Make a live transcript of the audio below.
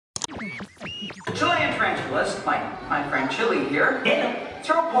Chilean tarantulas, like my friend Chili here,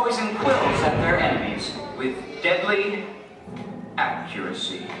 throw poison quills at their enemies with deadly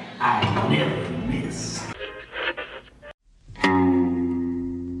accuracy. I never miss.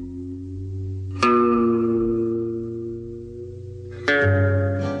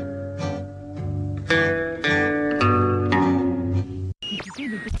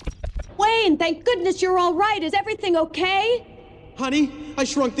 Wayne, thank goodness you're all right. Is everything okay? Honey, I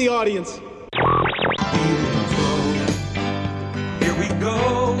shrunk the audience. Here we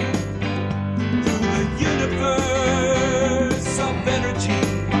go through the universe of energy.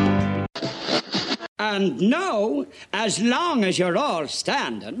 And now, as long as you're all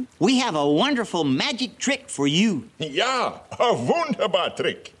standing, we have a wonderful magic trick for you. Ja, a wunderbar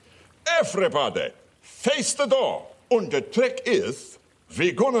trick. Everybody, face the door. And the trick is,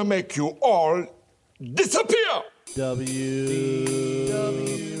 we're gonna make you all disappear.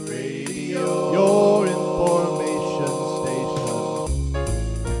 WDW Radio, your information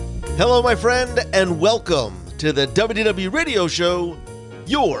station. Hello, my friend, and welcome to the WDW Radio Show,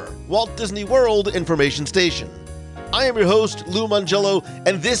 your Walt Disney World information station. I am your host, Lou Mangello,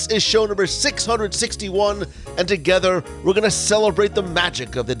 and this is show number 661, and together we're going to celebrate the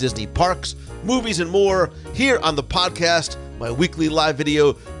magic of the Disney parks, movies, and more here on the podcast, my weekly live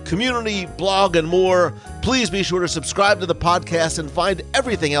video, community, blog, and more. Please be sure to subscribe to the podcast and find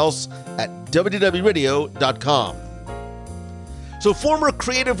everything else at WDWRadio.com. So former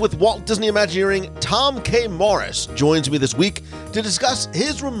creative with Walt Disney Imagineering, Tom K. Morris, joins me this week to discuss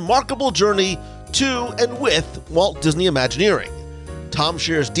his remarkable journey to and with Walt Disney Imagineering. Tom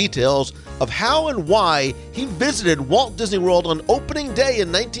shares details of how and why he visited Walt Disney World on opening day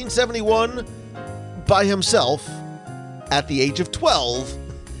in 1971 by himself at the age of 12,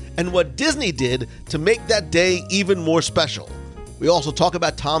 and what Disney did to make that day even more special. We also talk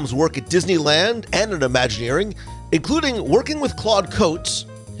about Tom's work at Disneyland and at Imagineering, including working with Claude Coates,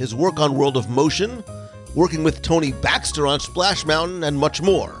 his work on World of Motion, working with Tony Baxter on Splash Mountain, and much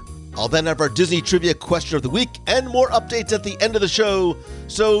more. I'll then have our Disney Trivia Question of the Week and more updates at the end of the show,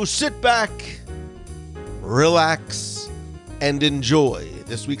 so sit back, relax, and enjoy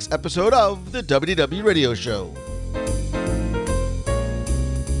this week's episode of the WDW Radio Show.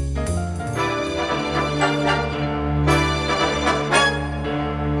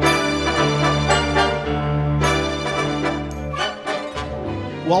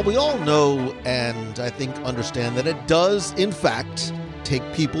 While we all know and I think understand that it does, in fact, take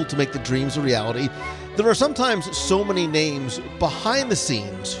people to make the dreams a reality, there are sometimes so many names behind the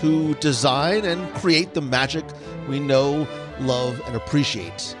scenes who design and create the magic we know, love, and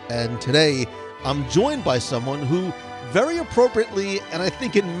appreciate. And today, I'm joined by someone who very appropriately, and I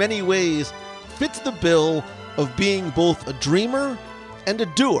think in many ways, fits the bill of being both a dreamer and a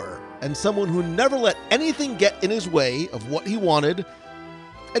doer, and someone who never let anything get in his way of what he wanted,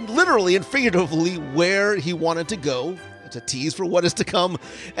 and literally and figuratively where he wanted to go. It's a tease for what is to come.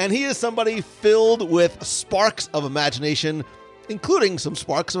 And he is somebody filled with sparks of imagination, including some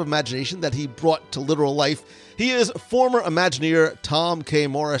sparks of imagination that he brought to literal life. He is former Imagineer Tom K.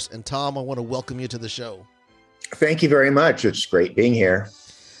 Morris. And Tom, I want to welcome you to the show. Thank you very much. It's great being here.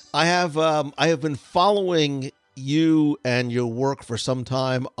 I have been following you and your work for some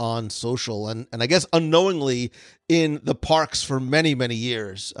time on social and I guess unknowingly in the parks for many, many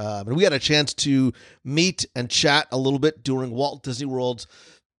years. And we had a chance to meet and chat a little bit during Walt Disney World's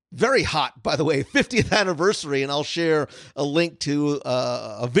very hot, by the way, 50th anniversary. And I'll share a link to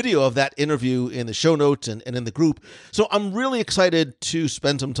a video of that interview in the show notes and in the group. So I'm really excited to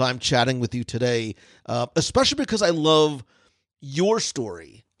spend some time chatting with you today, especially because I love your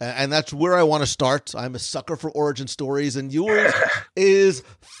story. And that's where I want to start. I'm a sucker for origin stories, and yours is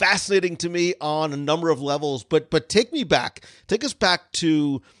fascinating to me on a number of levels. But take me back. Take us back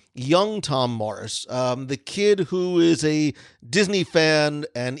to young Tom Morris, the kid who is a Disney fan,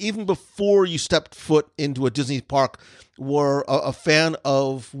 and even before you stepped foot into a Disney park, were a fan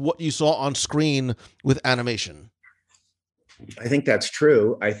of what you saw on screen with animation. I think that's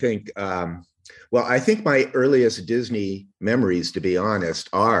true. I think my earliest Disney memories, to be honest,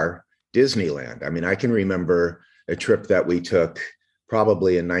 are Disneyland. I mean, I can remember a trip that we took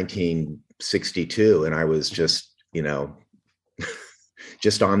probably in 1962, and I was just,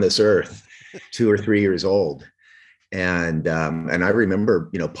 just on this earth, 2 or 3 years old. And I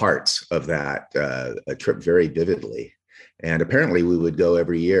remember, parts of that a trip very vividly. And apparently we would go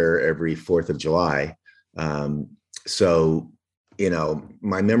every year, every 4th of July. So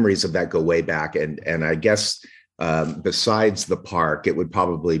my memories of that go way back. And I guess besides the park, it would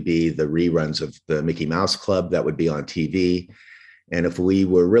probably be the reruns of the Mickey Mouse Club that would be on TV. And if we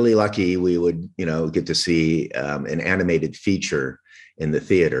were really lucky, we would, get to see an animated feature in the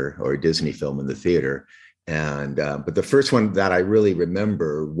theater or a Disney film in the theater. And but the first one that I really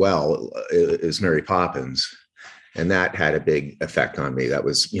remember well is Mary Poppins. And that had a big effect on me. That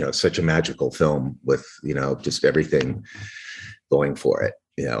was, such a magical film with, just everything going for it.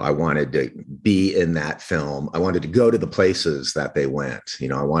 I wanted to be in that film. I wanted to go to the places that they went.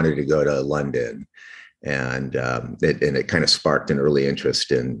 I wanted to go to London. And it kind of sparked an early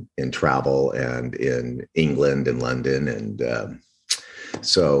interest in travel and in England and London. And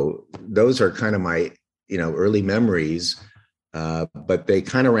so those are kind of my, early memories. But they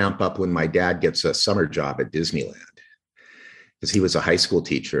kind of ramp up when my dad gets a summer job at Disneyland, because he was a high school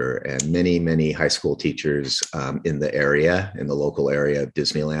teacher, and many, many high school teachers in the local area of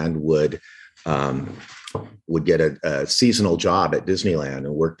Disneyland would get a seasonal job at Disneyland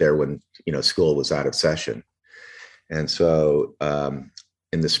and work there when, school was out of session. And so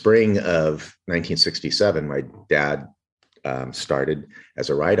in the spring of 1967, my dad started as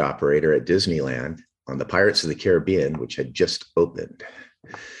a ride operator at Disneyland on the Pirates of the Caribbean, which had just opened.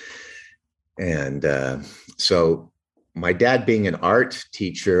 And so my dad, being an art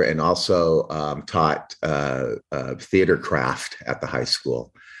teacher and also taught theater craft at the high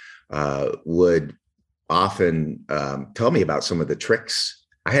school, would often tell me about some of the tricks.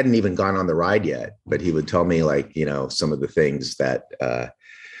 I hadn't even gone on the ride yet, but he would tell me, like, some of the things that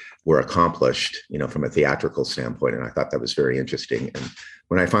were accomplished, from a theatrical standpoint. And I thought that was very interesting. And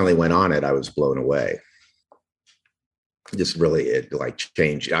when I finally went on it, I was blown away. Just really, it like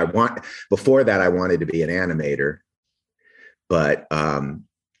changed. Before that, I wanted to be an animator, but,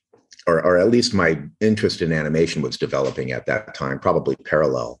 or at least my interest in animation was developing at that time, probably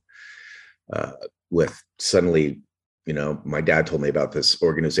parallel with suddenly, my dad told me about this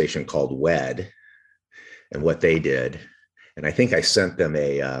organization called WED and what they did. And I think I sent them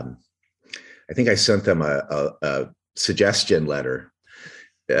a suggestion letter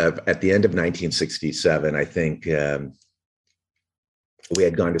at the end of 1967. I think we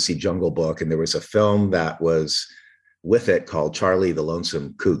had gone to see Jungle Book, and there was a film that was with it called Charlie the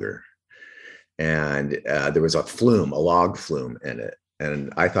Lonesome Cougar. And there was a log flume in it.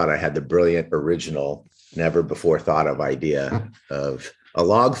 And I thought I had the brilliant, original, never before thought of idea of a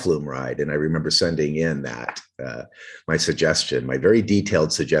log flume ride. And I remember sending in my suggestion, my very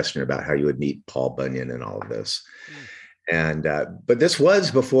detailed suggestion about how you would meet Paul Bunyan and all of this. And, but this was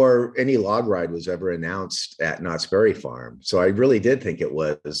before any log ride was ever announced at Knott's Berry Farm. So I really did think it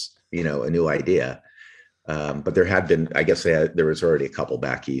was, a new idea. But there had been, I guess there was already a couple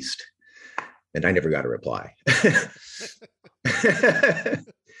back east, and I never got a reply.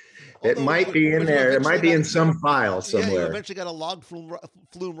 It might be in there. It might be in some file somewhere. Yeah, you eventually got a log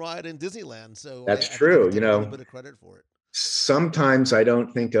flume ride in Disneyland. So that's true. A little bit of credit for it. Sometimes I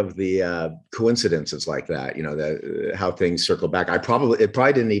don't think of the coincidences like that. How things circle back. It probably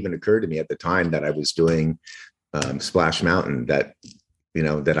didn't even occur to me at the time that I was doing Splash Mountain that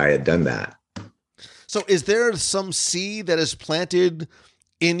I had done that. So, is there some seed that is planted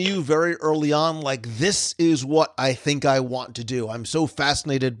in you very early on, like, this is what I think I want to do? I'm so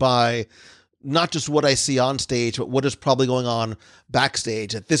fascinated by not just what I see on stage, but what is probably going on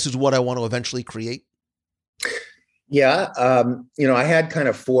backstage, that this is what I want to eventually create? Yeah. I had kind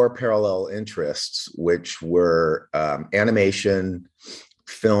of four parallel interests, which were animation,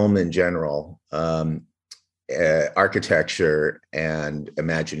 film in general, architecture, and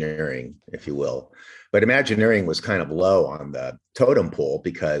Imagineering, if you will. But Imagineering was kind of low on the totem pole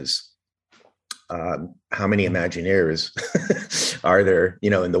because how many Imagineers are there,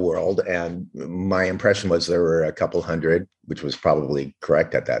 in the world? And my impression was there were a couple hundred, which was probably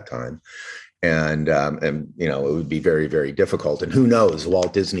correct at that time. And it would be very, very difficult. And who knows,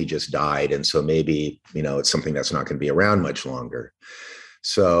 Walt Disney just died. And so maybe, it's something that's not going to be around much longer.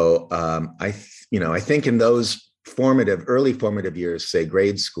 So I think in those early formative years, say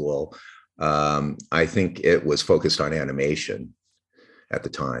grade school, I think it was focused on animation at the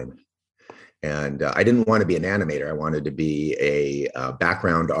time. And I didn't want to be an animator. I wanted to be a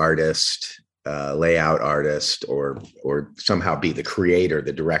background artist, layout artist, or somehow be the creator,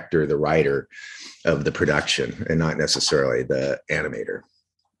 the director, the writer of the production, and not necessarily the animator.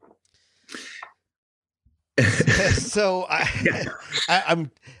 So I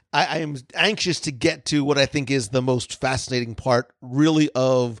am anxious to get to what I think is the most fascinating part, really,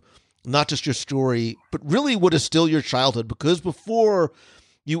 of not just your story, but really what is still your childhood. Because before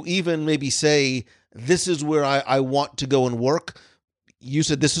you even maybe say, this is where I want to go and work, you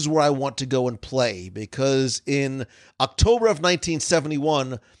said, this is where I want to go and play. Because in October of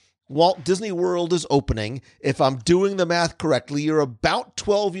 1971, Walt Disney World is opening. If I'm doing the math correctly, you're about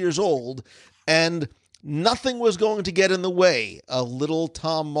 12 years old, and nothing was going to get in the way of little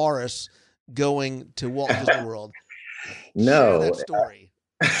Tom Morris going to Walt Disney World. No. Share that story.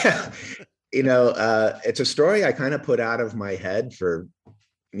 It's a story I kind of put out of my head for,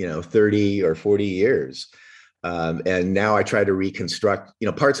 30 or 40 years. And now I try to reconstruct,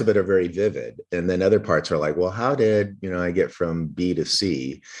 parts of it are very vivid. And then other parts are like, well, how did, I get from B to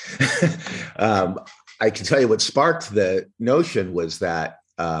C? I can tell you what sparked the notion was that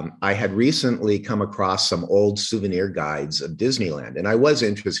I had recently come across some old souvenir guides of Disneyland. And I was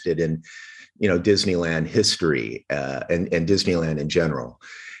interested in, Disneyland history and Disneyland in general.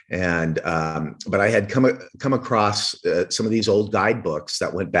 And but I had come across some of these old guidebooks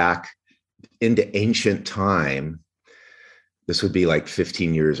that went back into ancient time. This would be like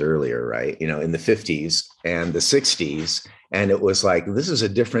 15 years earlier, right? In the 50s and the 60s. And it was like, this is a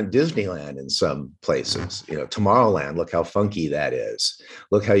different Disneyland in some places. Tomorrowland, look how funky that is.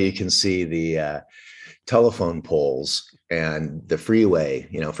 Look how you can see the telephone poles and the freeway,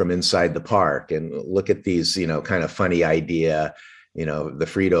 from inside the park. And look at these, kind of funny idea, the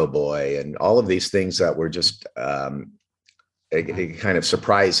Frito boy and all of these things that were just kind of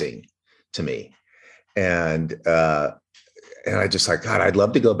surprising to me. And I just like, God, I'd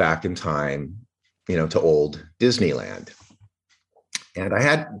love to go back in time, to old Disneyland. And I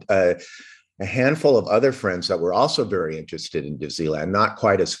had a handful of other friends that were also very interested in Disneyland, not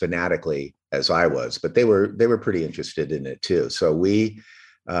quite as fanatically as I was, but they were pretty interested in it too. So we,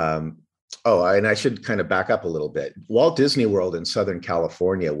 and I should kind of back up a little bit. Walt Disney World in Southern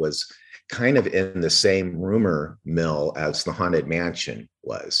California was kind of in the same rumor mill as the Haunted Mansion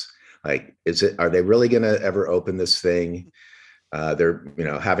was. Like, are they really going to ever open this thing? They're,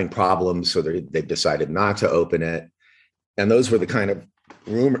 having problems, so they've decided not to open it. And those were the kind of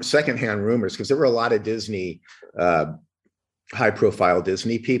secondhand rumors, because there were a lot of Disney, high-profile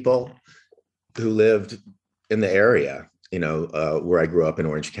Disney people who lived in the area, where I grew up in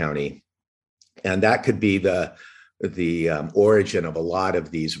Orange County, and that could be the origin of a lot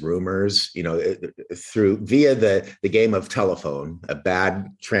of these rumors, via the game of telephone, a bad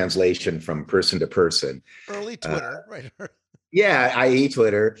translation from person to person. Early Twitter, right? Yeah, i.e.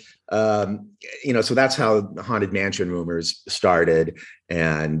 Twitter. So that's how the Haunted Mansion rumors started.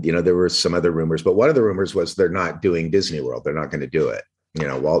 And, there were some other rumors, but one of the rumors was they're not doing Disney World. They're not going to do it.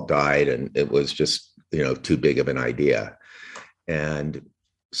 Walt died and it was just, too big of an idea. And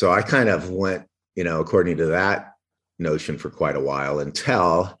so I kind of went, according to that notion for quite a while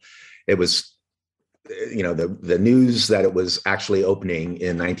until it was, the news that it was actually opening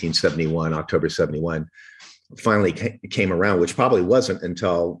in 1971, October 71, finally came around, which probably wasn't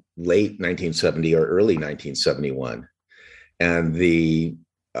until late 1970 or early 1971. And the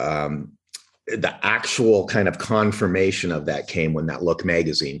actual kind of confirmation of that came when that Look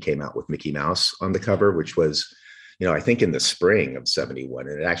magazine came out with Mickey Mouse on the cover, which was, I think in the spring of 71.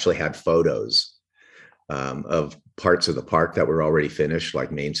 And it actually had photos of parts of the park that were already finished,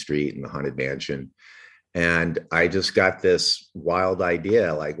 like Main Street and the Haunted Mansion. And I just got this wild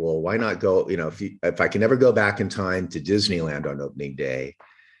idea, like, well, why not go, if I can ever go back in time to Disneyland on opening day,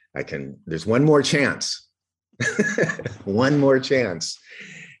 there's one more chance, one more chance.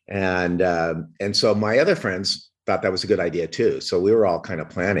 And so my other friends thought that was a good idea too. So we were all kind of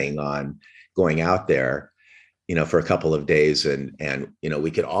planning on going out there, for a couple of days and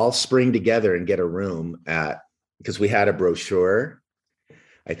we could all spring together and get a room because we had a brochure.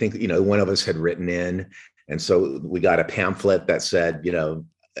 I think, one of us had written in. And so we got a pamphlet that said,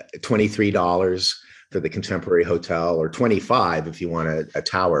 $23 for the Contemporary Hotel, or $25 if you want a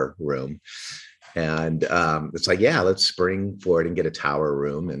tower room. And it's like, yeah, let's spring for it and get a tower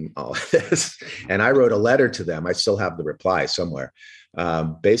room and all of this. And I wrote a letter to them. I still have the reply somewhere,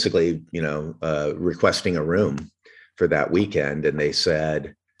 basically, requesting a room for that weekend. And they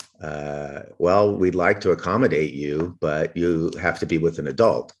said, well, we'd like to accommodate you, but you have to be with an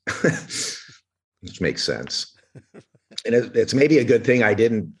adult, which makes sense. And it's maybe a good thing I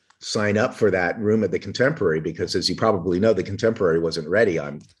didn't sign up for that room at the Contemporary, because as you probably know, the Contemporary wasn't ready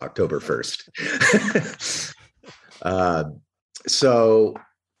on October 1st. So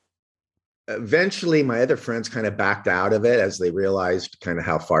eventually my other friends kind of backed out of it as they realized kind of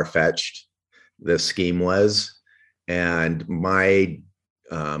how far-fetched the scheme was. And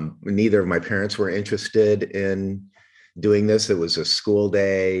neither of my parents were interested in doing this. It was a school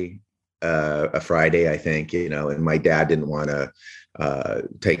day, a Friday, I think, and my dad didn't want to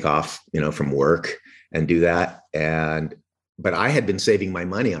take off, from work and do that. But I had been saving my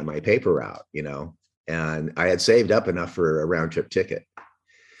money on my paper route, and I had saved up enough for a round trip ticket.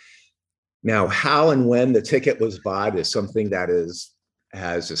 Now, how and when the ticket was bought is something that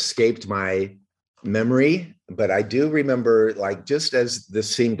has escaped my memory, but I do remember, like, just as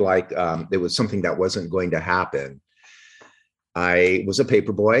this seemed like it was something that wasn't going to happen, I was a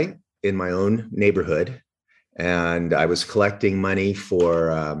paper boy in my own neighborhood, and I was collecting money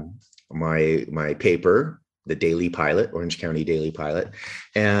for my paper, the Daily Pilot, Orange County Daily Pilot,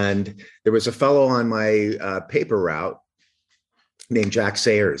 and there was a fellow on my paper route named Jack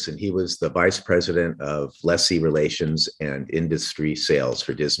Sayers, and he was the vice president of lessee relations and industry sales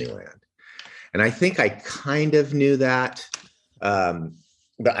for Disneyland. And I think I kind of knew that,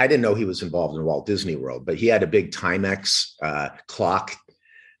 but I didn't know he was involved in Walt Disney World. But he had a big Timex clock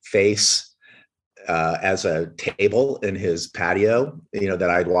face as a table in his patio, that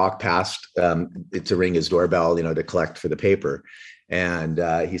I'd walk past to ring his doorbell, to collect for the paper. And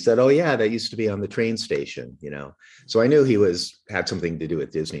he said, "Oh yeah, that used to be on the train station," So I knew he had something to do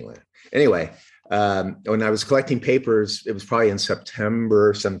with Disneyland. Anyway, when I was collecting papers, it was probably in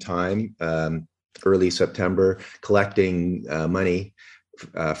September sometime, early September, collecting money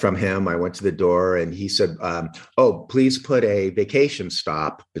from him. I went to the door and he said, "Oh, please put a vacation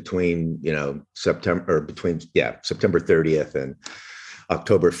stop between, September 30th and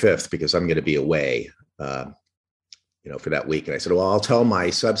October 5th, because I'm going to be away, for that week." And I said, "Well, I'll tell my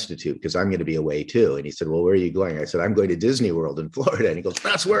substitute because I'm going to be away too." And he said, "Well, where are you going?" I said, "I'm going to Disney World in Florida." And he goes,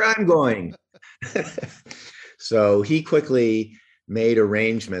 "That's where I'm going." So he quickly made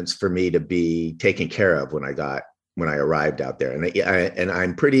arrangements for me to be taken care of when I arrived out there. And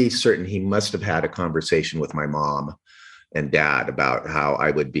I'm pretty certain he must have had a conversation with my mom and dad about how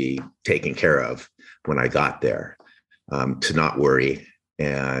I would be taken care of when I got there, to not worry,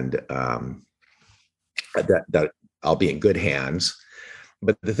 and that I'll be in good hands.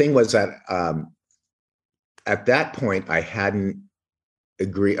 But the thing was that at that point, I hadn't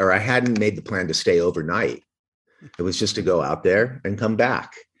made the plan to stay overnight. It was just to go out there and come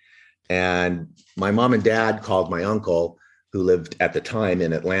back. And my mom and dad called my uncle, who lived at the time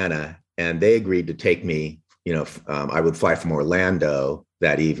in Atlanta, and they agreed to take me. I would fly from Orlando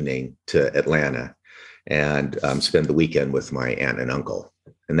that evening to Atlanta and spend the weekend with my aunt and uncle.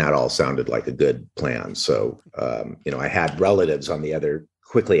 And that all sounded like a good plan. So, I had relatives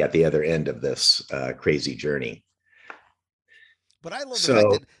quickly at the other end of this crazy journey. But I love the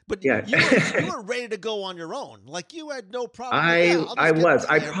fact that, but yeah. you were ready to go on your own. Like, you had no problem.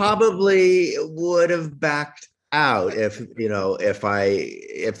 I probably would have backed out if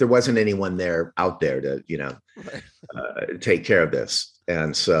there wasn't anyone out there to, take care of this.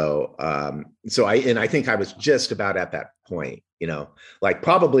 And so, I think I was just about at that point, like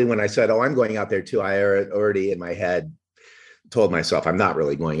probably when I said, "Oh, I'm going out there too," I already in my head told myself I'm not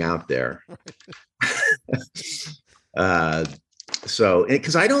really going out there. So,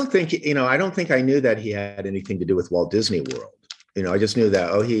 because I don't think I knew that he had anything to do with Walt Disney World. I just knew that,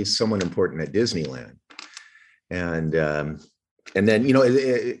 oh, he's someone important at Disneyland. And then,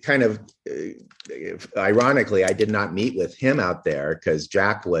 it kind of ironically, I did not meet with him out there because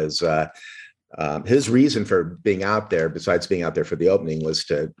Jack was, his reason for being out there, besides being out there for the opening, was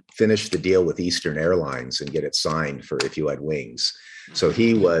to finish the deal with Eastern Airlines and get it signed for If You Had Wings. So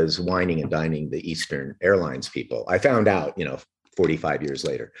he was wining and dining the Eastern Airlines people. I found out, 45 years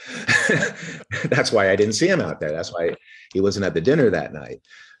later. That's why I didn't see him out there. That's why he wasn't at the dinner that night.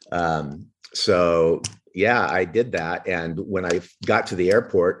 So yeah, I did that. And when I got to the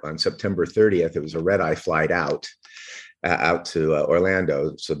airport on September 30th, it was a red-eye flight out to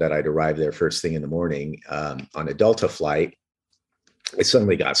Orlando so that I'd arrive there first thing in the morning on a Delta flight. I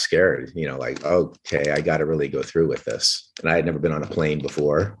suddenly got scared, like, okay, I got to really go through with this. And I had never been on a plane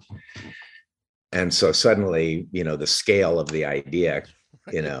before. And so suddenly, the scale of the idea,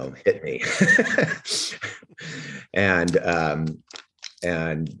 hit me. And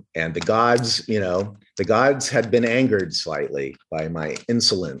the gods had been angered slightly by my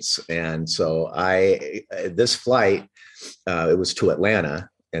insolence. And so this flight, it was to Atlanta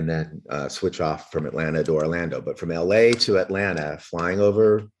and then switch off from Atlanta to Orlando, but from LA to Atlanta, flying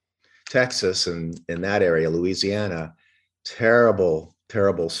over Texas and in that area, Louisiana, terrible,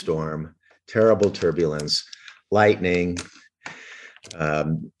 terrible storm. Terrible turbulence, lightning,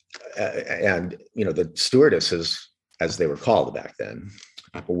 and the stewardesses, as they were called back then,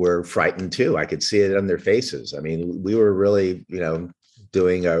 were frightened too. I could see it on their faces. I mean, we were really,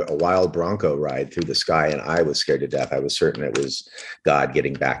 doing a wild Bronco ride through the sky, and I was scared to death. I was certain it was God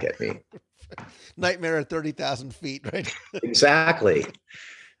getting back at me. Nightmare at 30,000 feet, right? Exactly.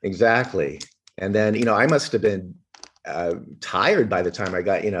 And then, I must have been tired by the time I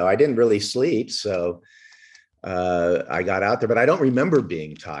got, I didn't really sleep. So I got out there, but I don't remember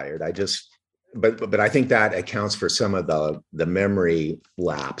being tired. I just but I think that accounts for some of the memory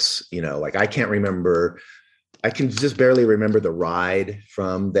lapse. Like I can't remember. I can just barely remember the ride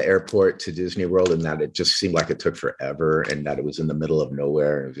from the airport to Disney World, and that it just seemed like it took forever, and that it was in the middle of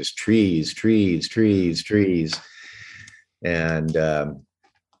nowhere, and it was just trees, trees, trees, trees. And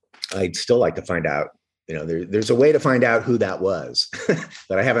I'd still like to find out. There's a way to find out who that was,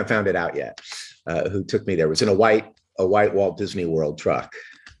 but I haven't found it out yet. Who took me there? It was in a white Walt Disney World truck.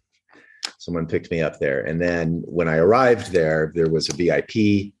 Someone picked me up there, and then when I arrived there was a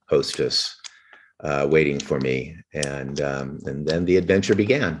VIP hostess waiting for me, and then the adventure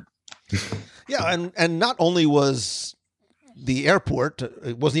began. Yeah, and not only was the airport,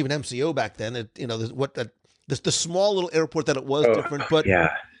 it wasn't even MCO back then. The small little airport that it was different, but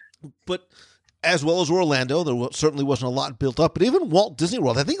yeah, but as well as Orlando, there certainly wasn't a lot built up. But even Walt Disney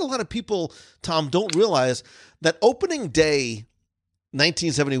World, I think a lot of people, Tom, don't realize that opening day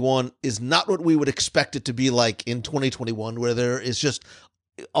 1971 is not what we would expect it to be like in 2021, where there is just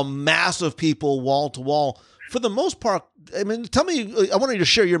a mass of people wall to wall. For the most part, I mean, tell me, I want you to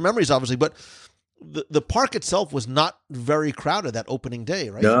share your memories, obviously, but the park itself was not very crowded that opening day,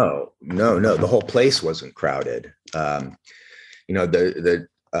 right? No. The whole place wasn't crowded.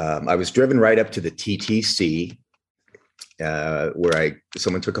 I was driven right up to the TTC, where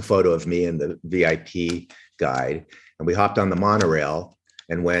someone took a photo of me and the VIP guide, and we hopped on the monorail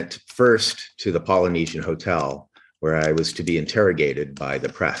and went first to the Polynesian Hotel, where I was to be interrogated by the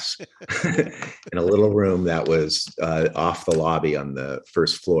press in a little room that was off the lobby on the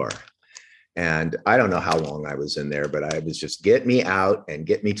first floor. And I don't know how long I was in there, but I was just get me out and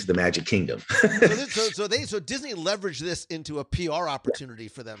get me to the Magic Kingdom. So Disney leveraged this into a PR opportunity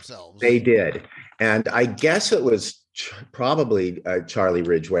for themselves. They did. And I guess it was probably Charlie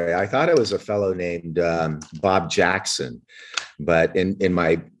Ridgway. I thought it was a fellow named Bob Jackson, but in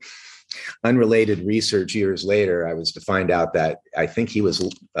my unrelated research years later, I was to find out that I think he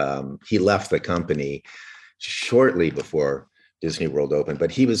left the company shortly before Disney World opened, but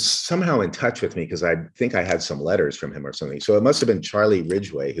he was somehow in touch with me because I think I had some letters from him or something. So it must have been Charlie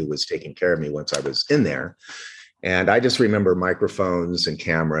Ridgway who was taking care of me once I was in there. And I just remember microphones and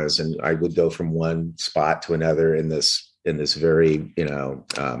cameras, and I would go from one spot to another in this very,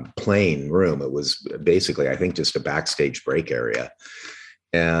 plain room. It was basically, I think, just a backstage break area.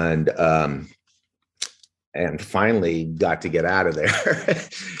 And finally got to get out of there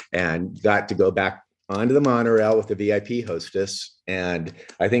and got to go back onto the monorail with the VIP hostess. And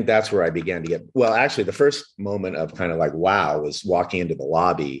I think that's where I began to get, well, actually the first moment of kind of like, wow, was walking into the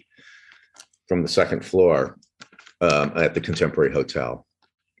lobby from the second floor at the Contemporary Hotel,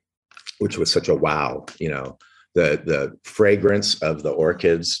 which was such a wow. The fragrance of the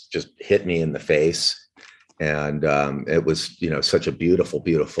orchids just hit me in the face. And it was, such a beautiful,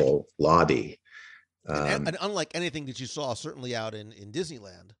 beautiful lobby. And unlike anything that you saw, certainly out in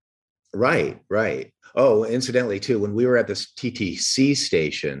Disneyland. Right. Oh, incidentally, too, when we were at this TTC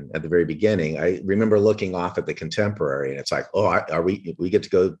station at the very beginning, I remember looking off at the Contemporary, and it's like, oh, are we get to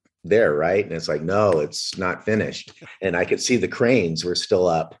go there, right? And it's like, no, it's not finished. And I could see the cranes were still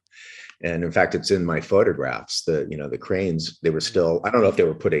up. And in fact, it's in my photographs. The cranes, they were still, I don't know if they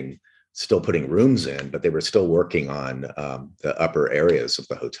were still putting rooms in, but they were still working on the upper areas of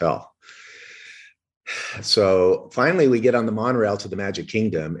the hotel. So finally we get on the monorail to the Magic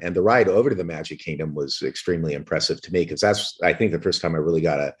Kingdom, and the ride over to the Magic Kingdom was extremely impressive to me, because that's, I think, the first time I really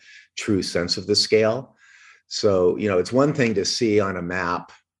got a true sense of the scale. So, it's one thing to see on a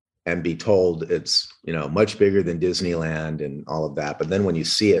map and be told it's, much bigger than Disneyland and all of that. But then when you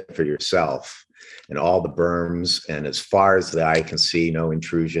see it for yourself and all the berms, and as far as the eye can see, no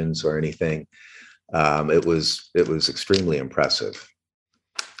intrusions or anything, it was extremely impressive.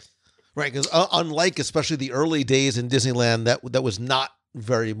 Right, because unlike especially the early days in Disneyland, that was not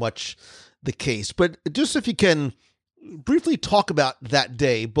very much the case. But just if you can briefly talk about that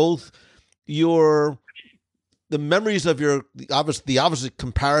day, both the memories of the obvious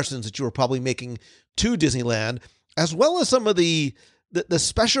comparisons that you were probably making to Disneyland, as well as some of the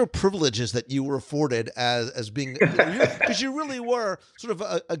special privileges that you were afforded as being, because you really were sort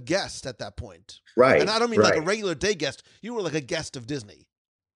of a guest at that point. Right. And I don't mean like a regular day guest. You were like a guest of Disney.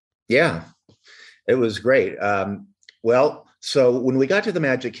 Yeah, it was great. Well, so when we got to the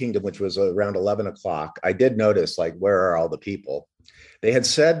Magic Kingdom, which was around 11 o'clock, I did notice, like, where are all the people? They had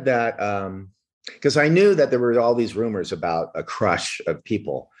said that, because I knew that there were all these rumors about a crush of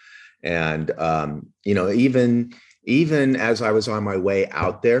people. And, even as I was on my way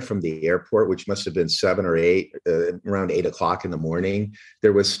out there from the airport, which must have been 7 or 8, around 8 o'clock in the morning,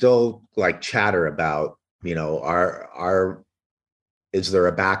 there was still like chatter about, our is there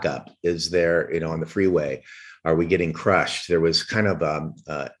a backup? Is there, on the freeway, are we getting crushed? There was kind of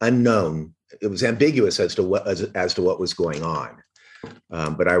unknown. It was ambiguous as to what was going on.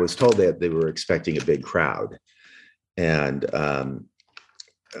 But I was told that they were expecting a big crowd. And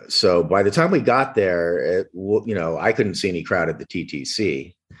so by the time we got there, I couldn't see any crowd at the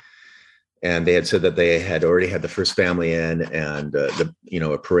TTC. And they had said that they had already had the first family in and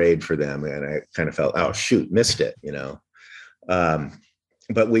a parade for them. And I kind of felt, oh, shoot, missed it,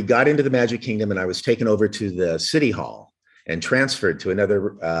 But we got into the Magic Kingdom and I was taken over to the City Hall and transferred to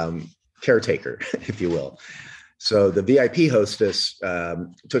another caretaker, if you will. So the VIP hostess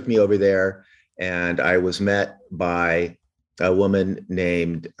took me over there and I was met by a woman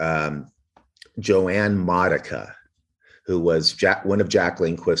named Joanne Modica, who was one of Jack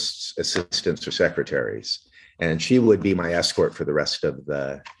Lindquist's assistants or secretaries. And she would be my escort for the rest of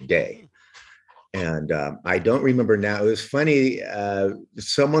the day. And I don't remember now. It was funny.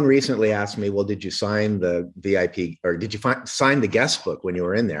 Someone recently asked me, well, did you sign the VIP or did you sign the guest book when you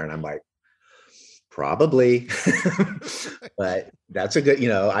were in there? And I'm like, probably. But that's a good,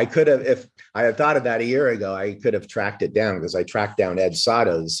 I could have, if I had thought of that a year ago, I could have tracked it down because I tracked down Ed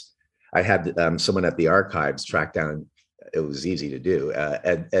Sato's. I had someone at the archives track down. It was easy to do.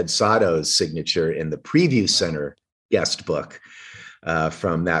 Ed Sato's signature in the Preview Center guest book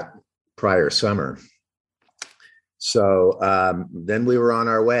from that prior summer. So then we were on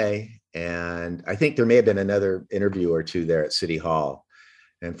our way, and I think there may have been another interview or two there at City Hall.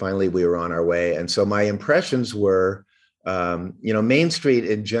 And finally, we were on our way. And so my impressions were, Main Street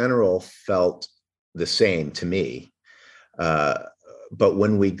in general felt the same to me. But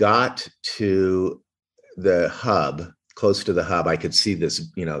when we got to the hub, close to the hub, I could see this,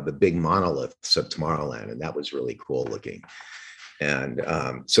 the big monoliths of Tomorrowland, and that was really cool looking. And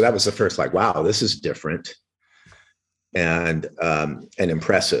so that was the first, wow, this is different and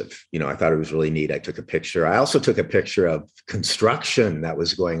impressive. I thought it was really neat. I took a picture. I also took a picture of construction that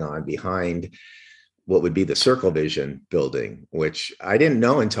was going on behind what would be the Circle Vision building, which I didn't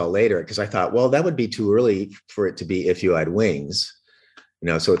know until later because I thought, well, that would be too early for it to be If You Had Wings.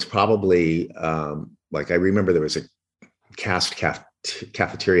 So it's probably I remember there was a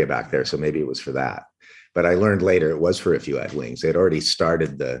cafeteria back there. So maybe it was for that. But I learned later it was for If You Had Wings. They had already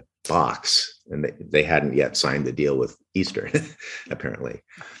started the box and they hadn't yet signed the deal with Easter, apparently.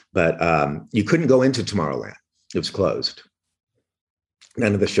 But you couldn't go into Tomorrowland. It was closed.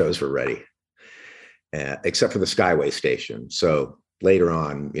 None of the shows were ready, except for the Skyway station. So later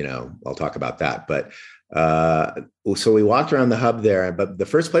on, I'll talk about that. But so we walked around the hub there, but the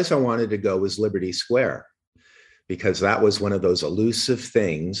first place I wanted to go was Liberty Square, because that was one of those elusive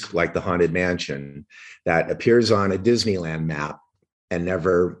things like the Haunted Mansion that appears on a Disneyland map and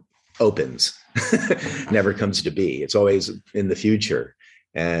never opens, never comes to be. It's always in the future.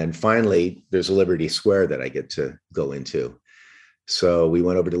 And finally, there's a Liberty Square that I get to go into. So we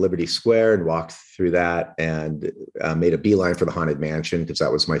went over to Liberty Square and walked through that and made a beeline for the Haunted Mansion because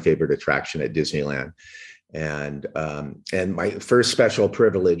that was my favorite attraction at Disneyland. And my first special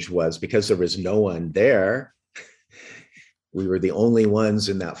privilege was because there was no one there. We were the only ones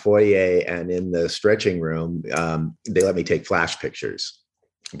in that foyer and in the stretching room. They let me take flash pictures.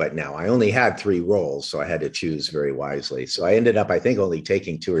 But now I only had 3 rolls, so I had to choose very wisely. So I ended up, I think, only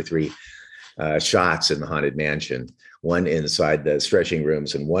taking 2 or 3 shots in the Haunted Mansion, one inside the stretching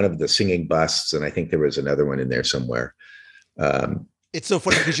rooms and one of the singing busts. And I think there was another one in there somewhere. It's so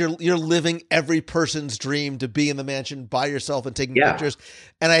funny because you're living every person's dream to be in the mansion by yourself and taking pictures.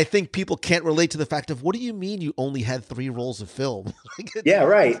 And I think people can't relate to the fact of, what do you mean you only had 3 rolls of film?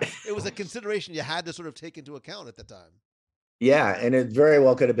 Right. It was a consideration you had to sort of take into account at the time. Yeah. And it very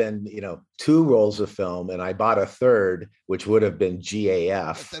well could have been, 2 rolls of film. And I bought a third, which would have been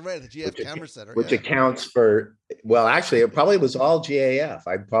GAF. Right, the GAF Camera Center. Which accounts for, well, actually, it probably was all GAF.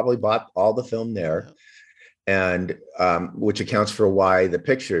 I probably bought all the film there. Yeah. And which accounts for why the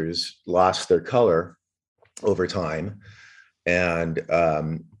pictures lost their color over time. And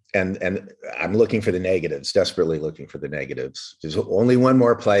I'm looking for the negatives, desperately looking for the negatives. There's only one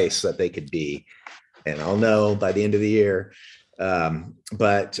more place that they could be, and I'll know by the end of the year.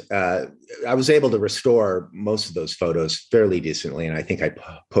 But I was able to restore most of those photos fairly decently, and I think I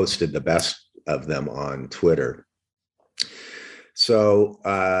posted the best of them on Twitter. So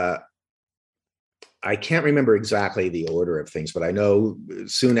I can't remember exactly the order of things, but I know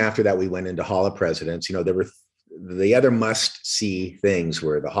soon after that we went into Hall of Presidents. There were the other must-see things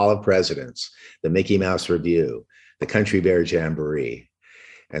were the Hall of Presidents, the Mickey Mouse Review, the Country Bear Jamboree.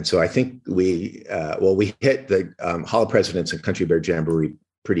 And so I think we hit the Hall of Presidents and Country Bear Jamboree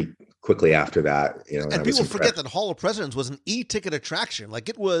pretty quickly after that, and people forget that Hall of Presidents was an e-ticket attraction. Like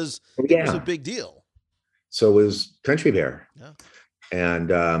it was a big deal. So was Country Bear. Yeah.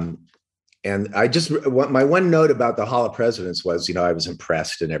 And I just, my one note about the Hall of Presidents was, I was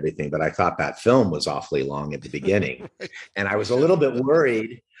impressed and everything, but I thought that film was awfully long at the beginning. Right. And I was a little bit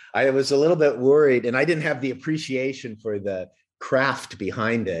worried. And I didn't have the appreciation for the craft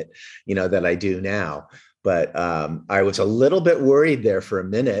behind it, that I do now. But I was a little bit worried there for a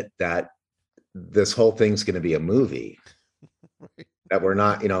minute that this whole thing's going to be a movie. Right. That we're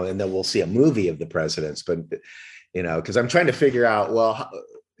not, and that we'll see a movie of the presidents, but, because I'm trying to figure out, well,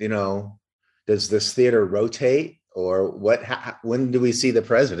 does this theater rotate or what? When do we see the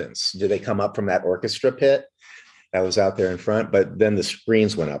presidents? Do they come up from that orchestra pit that was out there in front? But then the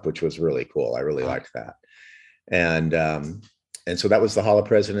screens went up, which was really cool. I really liked that. And so that was the Hall of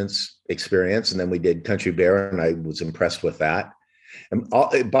Presidents experience. And then we did Country Bear, and I was impressed with that. And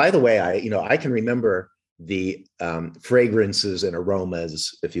by the way, I can remember the fragrances and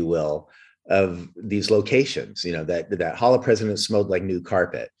aromas, if you will, of these locations. That Hall of Presidents smelled like new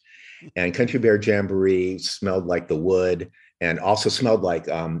carpet. And Country Bear Jamboree smelled like the wood, and also smelled like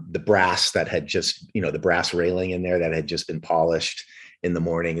the brass that had just, the brass railing in there that had just been polished in the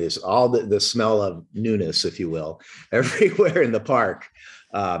morning. There's all the smell of newness, if you will, everywhere in the park,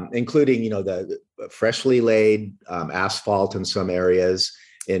 including, the freshly laid asphalt in some areas.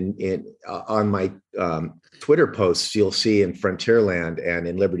 On my Twitter posts, you'll see in Frontierland and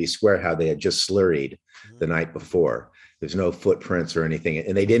in Liberty Square how they had just slurried the night before. There's no footprints or anything,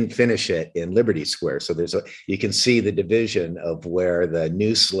 and they didn't finish it in Liberty Square. So you can see the division of where the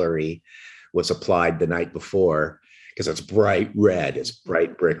new slurry was applied the night before, because it's bright red, it's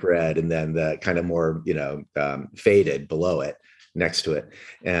bright brick red, and then the kind of more, faded below it, next to it.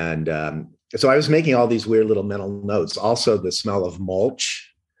 And so I was making all these weird little mental notes. Also, the smell of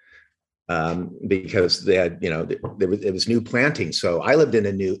mulch, because they had, it was new planting. So I lived in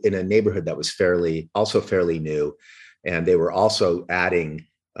a neighborhood that was fairly new. And they were also adding,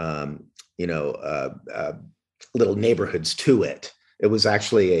 little neighborhoods to it. It was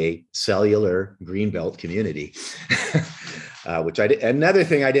actually a cellular greenbelt community, which another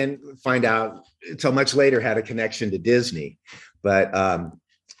thing I didn't find out until much later had a connection to Disney. But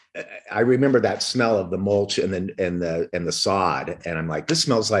I remember that smell of the mulch and the sod, and I'm like, this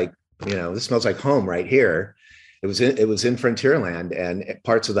smells like home right here. It was in Frontierland and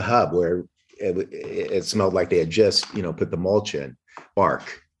parts of the hub where it smelled like they had just, put the mulch in,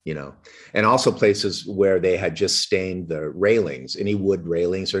 bark, and also places where they had just stained the railings, any wood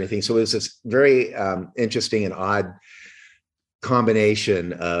railings or anything. So it was this very interesting and odd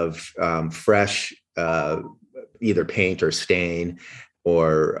combination of fresh, either paint or stain,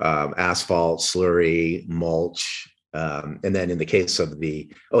 or asphalt, slurry, mulch. And then in the case of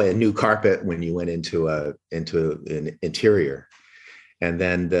a new carpet when you went into an interior. And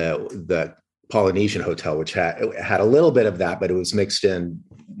then the Polynesian Hotel, which had a little bit of that, but it was mixed in,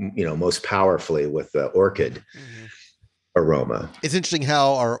 most powerfully with the orchid aroma. It's interesting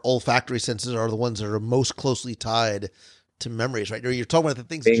how our olfactory senses are the ones that are most closely tied to memories, right? You're talking about the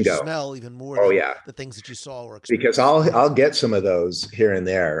things that you smell even more than the things that you saw or experienced. Because I'll get some of those here and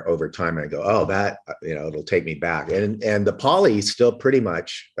there over time, and I go, oh, that, it'll take me back. And the poly still pretty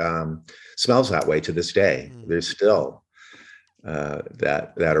much smells that way to this day. There's still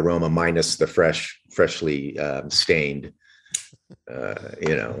that aroma minus the freshly stained,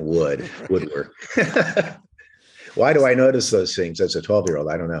 woodwork. Why do I notice those things as a 12-year-old?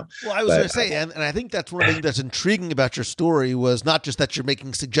 I don't know. Well, I was going to say, and I think that's one thing that's intriguing about your story was not just that you're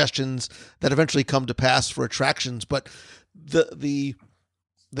making suggestions that eventually come to pass for attractions, but the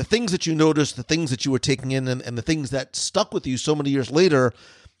things that you noticed, the things that you were taking in, and the things that stuck with you so many years later.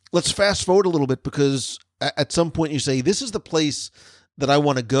 Let's fast forward a little bit, because at some point you say, this is the place that I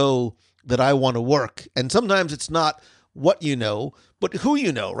want to go, that I want to work. And sometimes it's not what you know, but who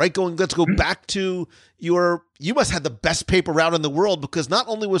you know, right? Let's go back to you must have the best paper route in the world, because not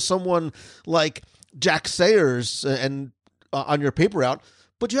only was someone like Jack Sayers and on your paper route,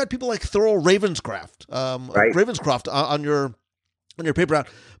 but you had people like Thurl Ravenscraft, on your paper route.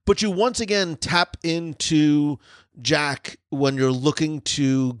 But you once again tap into Jack when you're looking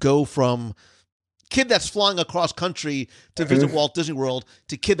to go from kid that's flying across country to visit Walt Disney World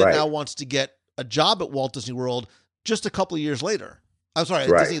to kid that now wants to get a job at Walt Disney World just a couple of years later. I'm sorry,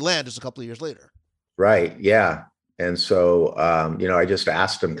 Disneyland just a couple of years later. Right. Yeah. And so, I just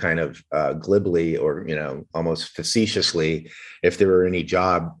asked him kind of glibly or, almost facetiously if there were any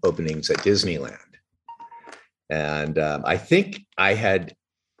job openings at Disneyland. And I think I had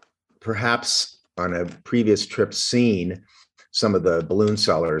perhaps on a previous trip seen some of the balloon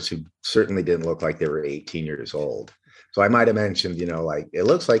sellers who certainly didn't look like they were 18 years old. So I might have mentioned, like, it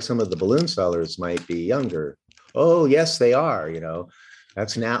looks like some of the balloon sellers might be younger. Oh, yes, they are.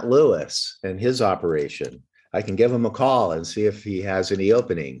 That's Nat Lewis and his operation. I can give him a call and see if he has any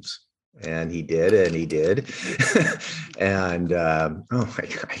openings. And he did. And I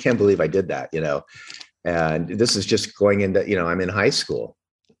can't believe I did that, And this is just going into, I'm in high school.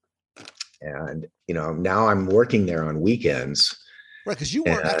 And, now I'm working there on weekends. Right, because you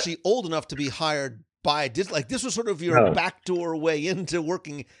weren't actually old enough to be hired by Disney. Like, this was sort of your backdoor way into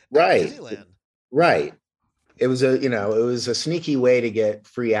working at Disneyland. Right. It was a sneaky way to get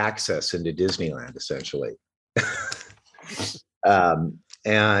free access into Disneyland, essentially.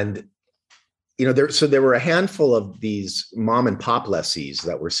 And there were a handful of these mom and pop lessees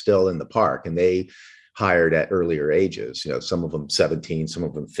that were still in the park, and they hired at earlier ages, some of them 17, some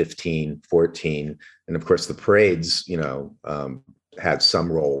of them 15, 14. And of course the parades, had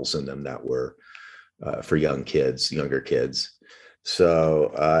some roles in them that were for younger kids.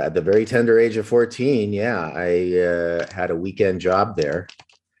 So at the very tender age of 14, I had a weekend job there.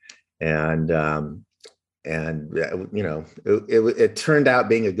 And it turned out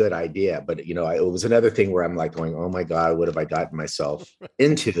being a good idea, but it was another thing where I'm like going, oh my God, what have I gotten myself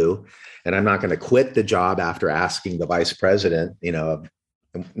into? And I'm not going to quit the job after asking the vice president,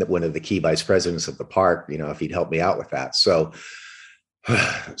 one of the key vice presidents of the park, if he'd help me out with that. So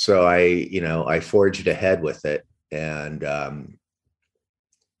I forged ahead with it, and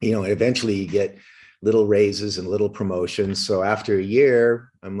eventually you get little raises and little promotions. So after a year,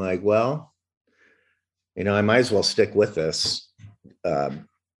 I'm like, well, I might as well stick with this.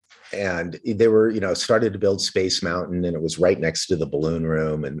 And they were, started to build Space Mountain, and it was right next to the balloon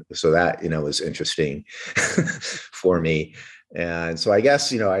room. And so that, was interesting for me. And so I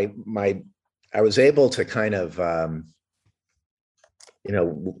guess, I was able to kind of,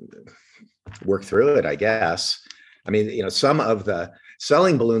 work through it, I guess. I mean, some of the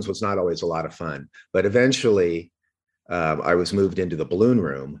selling balloons was not always a lot of fun, but eventually, I was moved into the balloon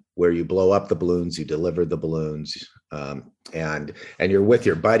room where you blow up the balloons, you deliver the balloons, and you're with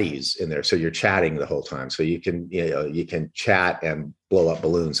your buddies in there. So you're chatting the whole time. So you can chat and blow up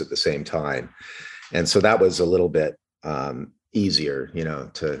balloons at the same time. And so that was a little bit easier,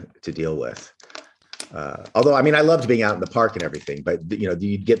 to deal with. Although, I mean, I loved being out in the park and everything, but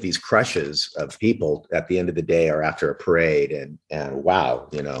you'd get these crushes of people at the end of the day or after a parade, and wow,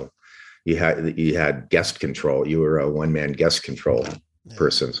 you had guest control. You were a one-man guest control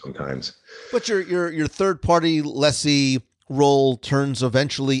person sometimes. But your third-party lessee role turns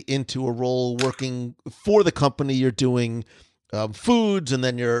eventually into a role working for the company. You're doing foods, and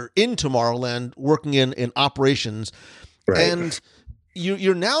then you're in Tomorrowland working in operations. Right. And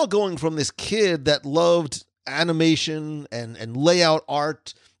you're now going from this kid that loved animation and layout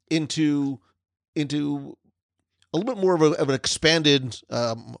art into a little bit more of an expanded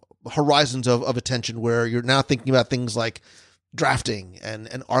horizons of attention, where you're now thinking about things like drafting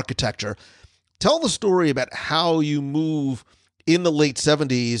and architecture. Tell the story about how you move in the late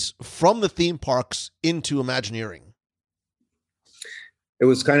 70s from the theme parks into Imagineering. It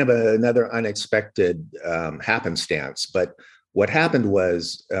was kind of another unexpected happenstance, but what happened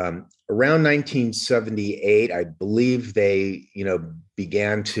was around 1978, I believe they,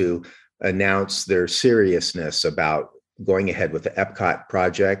 began to announce their seriousness about going ahead with the Epcot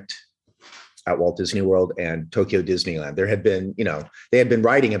project at Walt Disney World and Tokyo Disneyland. There had been, they had been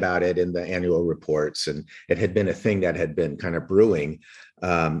writing about it in the annual reports, and it had been a thing that had been kind of brewing.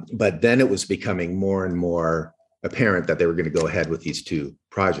 But then it was becoming more and more apparent that they were going to go ahead with these two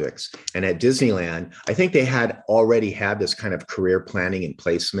projects. And at Disneyland, I think they had already had this kind of career planning and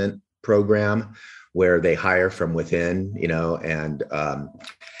placement program where they hire from within,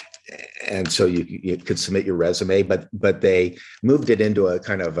 and so you could submit your resume, but they moved it into a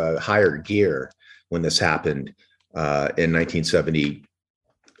kind of a higher gear when this happened in 1970,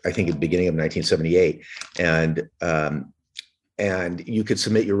 I think at the beginning of 1978. And you could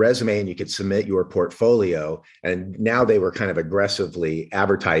submit your resume and you could submit your portfolio. And now they were kind of aggressively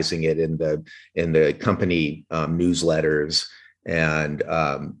advertising it in the company newsletters, and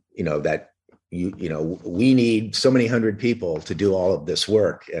that we need so many hundred people to do all of this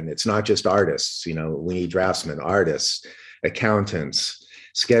work. And it's not just artists, we need draftsmen, artists, accountants,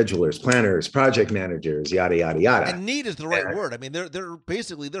 schedulers, planners, project managers, yada, yada, yada. And need is the right word. I mean, they're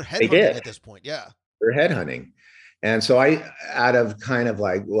headhunting at this point. Yeah. They're headhunting. And so out of kind of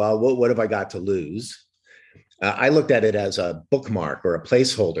like, well, what have I got to lose? I looked at it as a bookmark or a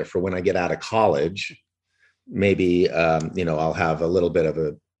placeholder for when I get out of college. Maybe, I'll have a little bit of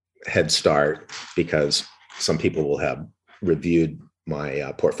a head start, because some people will have reviewed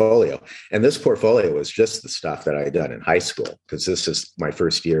my portfolio. And this portfolio was just the stuff that I had done in high school, because this is my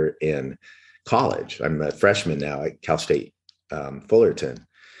first year in college. I'm a freshman now at Cal State Fullerton.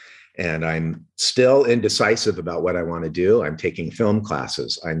 And I'm still indecisive about what I want to do. I'm taking film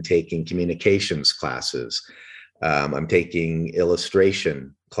classes. I'm taking communications classes. I'm taking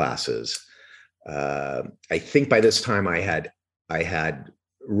illustration classes. I think by this time I had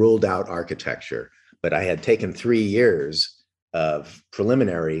ruled out architecture, but I had taken 3 years of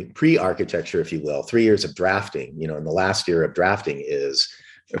preliminary pre-architecture, if you will, 3 years of drafting. And the last year of drafting is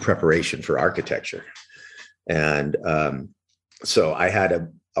a preparation for architecture. And so I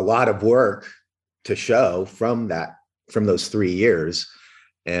had a lot of work to show from those 3 years,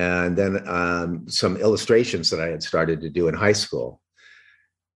 and then some illustrations that I had started to do in high school.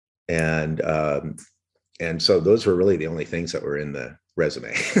 And so those were really the only things that were in the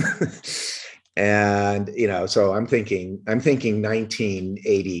resume. And, so I'm thinking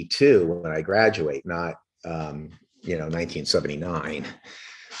 1982 when I graduate, not, 1979.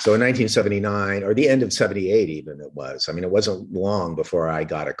 So in 1979, or the end of 78 even it was. I mean, it wasn't long before I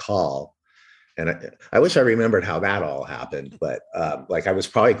got a call. And I wish I remembered how that all happened, but I was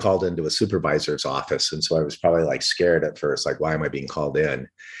probably called into a supervisor's office. And so I was probably scared at first, why am I being called in?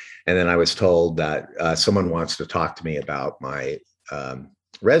 And then I was told that someone wants to talk to me about my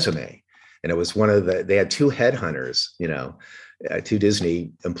resume. And it was they had two headhunters, two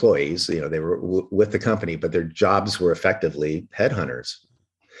Disney employees, they were with the company, but their jobs were effectively headhunters.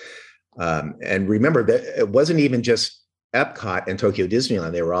 And remember that it wasn't even just Epcot and Tokyo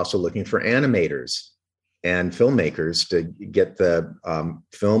Disneyland. They were also looking for animators and filmmakers to get the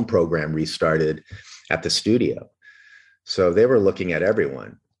film program restarted at the studio. So they were looking at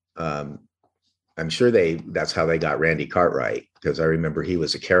everyone. I'm sure that's how they got Randy Cartwright, because I remember he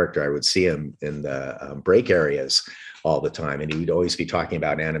was a character. I would see him in the break areas all the time, and he would always be talking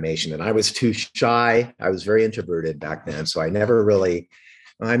about animation. And I was too shy. I was very introverted back then. So I never really,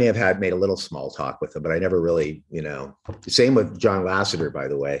 I may have made a little small talk with him, but I never really, same with John Lasseter, by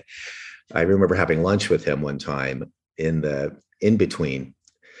the way. I remember having lunch with him one time in between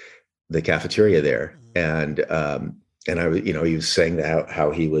the cafeteria there. And I was, he was saying that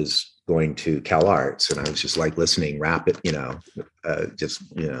how he was going to Cal Arts, and I was just listening,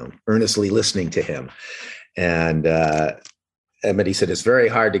 earnestly listening to him. But he said, it's very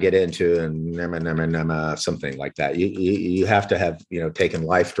hard to get into, and something like that. You have to have, taken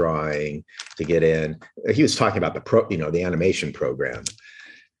life drawing to get in. He was talking about the animation program.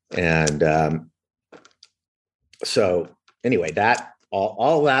 And so anyway, that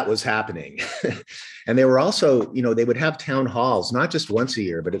all that was happening. And they were also, they would have town halls, not just once a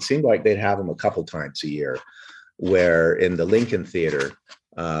year, but it seemed like they'd have them a couple times a year, where in the Lincoln Theater,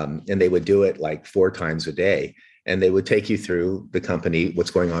 and they would do it 4 times a day. And they would take you through the company,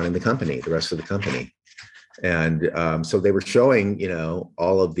 what's going on in the company, the rest of the company. And so they were showing,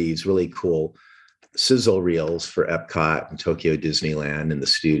 all of these really cool sizzle reels for Epcot and Tokyo Disneyland and the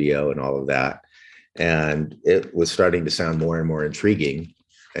studio and all of that. And it was starting to sound more and more intriguing,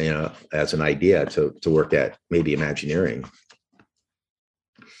 as an idea to work at maybe Imagineering.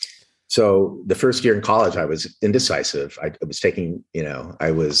 So the first year in college, I was indecisive. I was taking,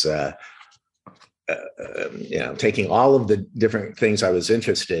 taking all of the different things I was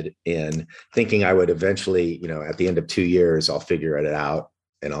interested in, thinking I would eventually, at the end of 2 years, I'll figure it out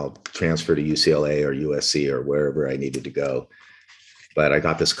and I'll transfer to UCLA or USC or wherever I needed to go. But I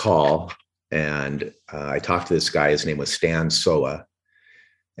got this call, and I talked to this guy. His name was Stan Soa.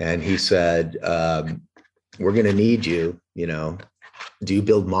 And he said, we're going to need you, do you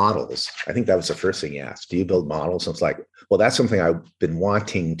build models? I think that was the first thing he asked. Do you build models? And it's like, well, that's something I've been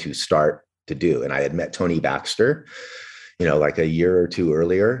wanting to start to do. And I had met Tony Baxter, a year or two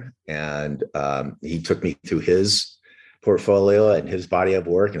earlier. And he took me through his portfolio and his body of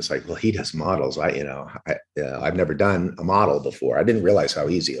work. And it's like, well, he does models. I've never done a model before. I didn't realize how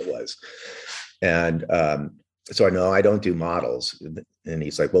easy it was. And so I know I don't do models. And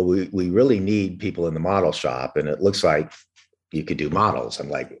he's like, well, we really need people in the model shop. And it looks like you could do models. I'm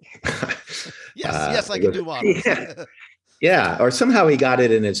like, yes, I can do models. Yeah. Or somehow he got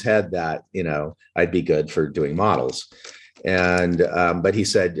it in his head that, I'd be good for doing models. And, but he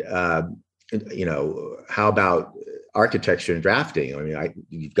said, how about architecture and drafting? I mean,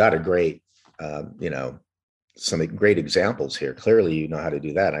 you've got a great, some great examples here. Clearly, you know how to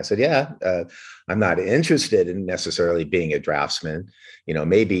do that. And I said, yeah, I'm not interested in necessarily being a draftsman,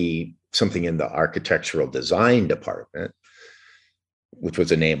 maybe something in the architectural design department, which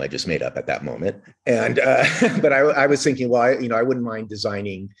was a name I just made up at that moment. And, but I was thinking, well, I wouldn't mind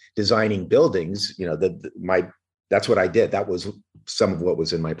designing buildings. My that's what I did. That was some of what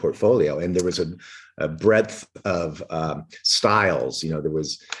was in my portfolio. And there was a breadth of styles. You know, there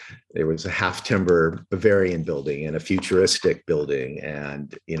was a half timber Bavarian building and a futuristic building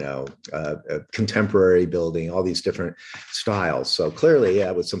and, you know, a contemporary building, all these different styles. So clearly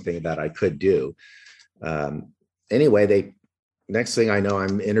that was something that I could do. Anyway, next thing I know,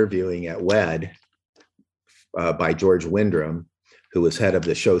 I'm interviewing at WED by George Windrum, who was head of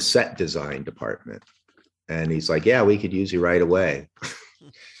the show set design department. And he's like, yeah, we could use you right away.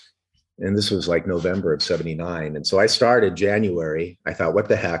 And this was like November of 79. And so I started January. I thought, what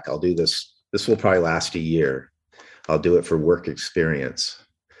the heck, I'll do this. This will probably last a year. I'll do it for work experience.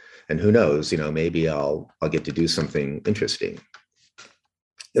 And who knows, you know, maybe I'll get to do something interesting.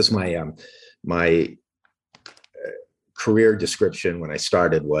 Because my career description when I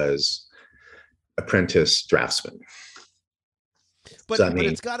started was apprentice draftsman. But, so, I but mean,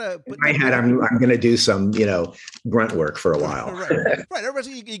 it's gotta. But in my head, I'm going to do some, you know, grunt work for a while. Right.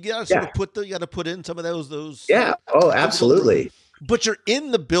 Everybody, you got to sort of you got to put in some of those. Yeah. Oh, absolutely. But you're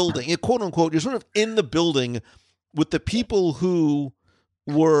in the building, quote unquote. You're sort of in the building with the people who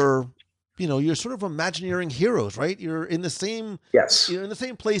were, you know, you're sort of Imagineering heroes, right? You're in the same. Yes. You're in the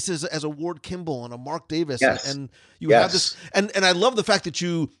same places as a Ward Kimball and a Mark Davis, yes. and you have this. And I love the fact that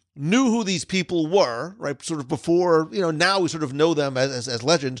you knew who these people were, right? Sort of before, you know, now we sort of know them as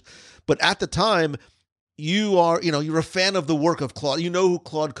legends, but at the time, you're a fan of the work of Claude. You know who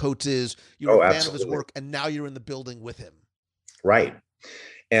Claude Coates is. You're a fan of his work, and now you're in the building with him. Right.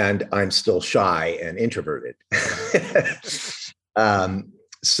 And I'm still shy and introverted.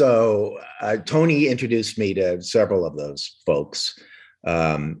 So Tony introduced me to several of those folks.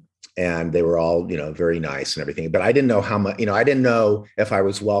 And they were all, you know, very nice and everything. But I didn't know how much, you know, I didn't know if I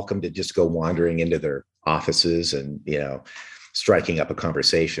was welcome to just go wandering into their offices and, you know, striking up a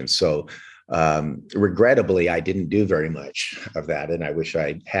conversation. So regrettably, I didn't do very much of that. And I wish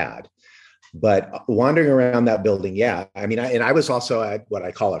I had. But wandering around that building, yeah. I mean, I was also at what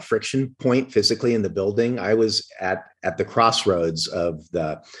I call a friction point physically in the building. I was at the crossroads of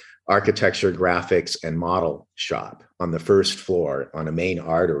the architecture, graphics, and model shop on the first floor on a main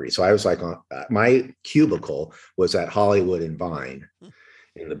artery. So I was like, my cubicle was at Hollywood and Vine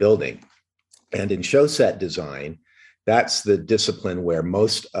in the building. And in show set design, that's the discipline where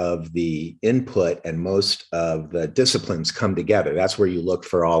most of the input and most of the disciplines come together. That's where you look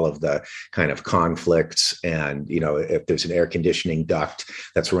for all of the kind of conflicts. And, you know, if there's an air conditioning duct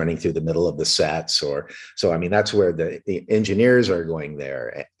that's running through the middle of the sets, so I mean, that's where the engineers are going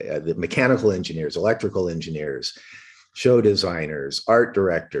there, the mechanical engineers, electrical engineers, show designers, art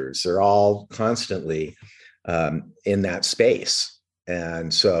directors, they're all constantly in that space.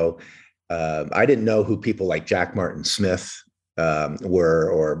 And so I didn't know who people like Jack Martin Smith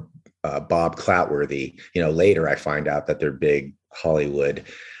were, or Bob Clatworthy. You know, later I find out that they're big Hollywood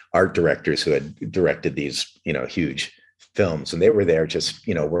art directors who had directed these, you know, huge films, and they were there just,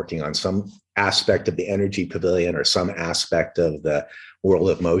 you know, working on some aspect of the Energy Pavilion or some aspect of the World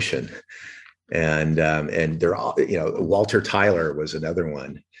of Motion. And they're all, you know, Walter Tyler was another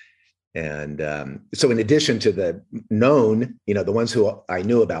one. And so in addition to the known, you know, the ones who I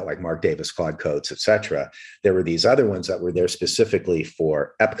knew about, like Mark Davis, Claude Coates, et cetera, there were these other ones that were there specifically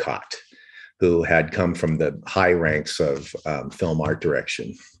for Epcot, who had come from the high ranks of film art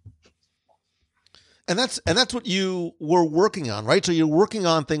direction. And that's what you were working on, right? So you're working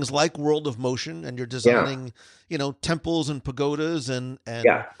on things like World of Motion, and you're designing, you know, temples and pagodas and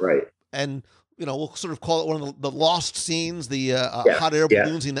yeah, right. And you know, we'll sort of call it one of the lost scenes, the hot air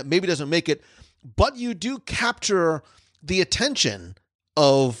balloon scene that maybe doesn't make it, but you do capture the attention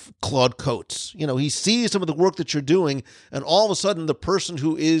of Claude Coates. You know, he sees some of the work that you're doing, and all of a sudden the person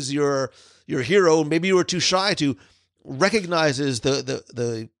who is your hero, maybe you were too shy to, recognizes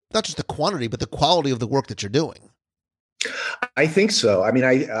the not just the quantity, but the quality of the work that you're doing. I think so. I mean,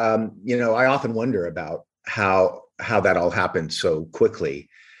 you know, I often wonder about how that all happened so quickly.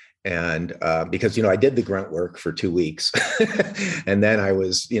 And because, you know, I did the grunt work for 2 weeks and then I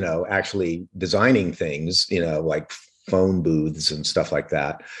was, you know, actually designing things, you know, like phone booths and stuff like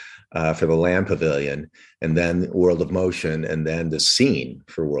that for the Land Pavilion, and then World of Motion, and then the scene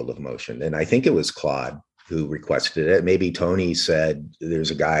for World of Motion. And I think it was Claude who requested it. Maybe Tony said,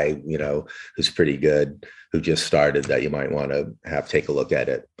 there's a guy, you know, who's pretty good, who just started, that you might want to take a look at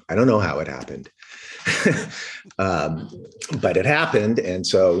it. I don't know how it happened. But it happened. And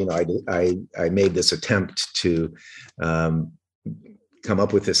so, you know, I made this attempt to come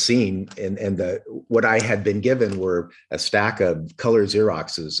up with a scene, and what I had been given were a stack of color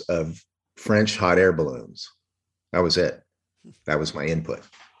Xeroxes of French hot air balloons. That was it. That was my input.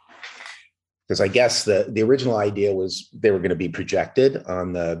 because I guess the original idea was they were going to be projected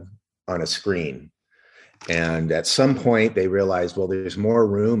on a screen. And at some point they realized, well, there's more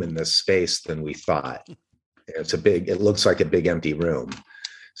room in this space than we thought. It looks like a big empty room.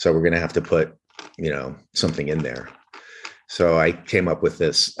 So we're going to have to put, something in there. So I came up with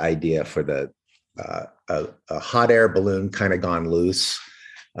this idea for a hot air balloon kind of gone loose,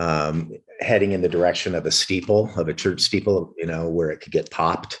 heading in the direction of a church steeple, where it could get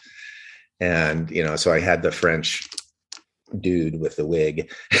popped. And, so I had the French dude with the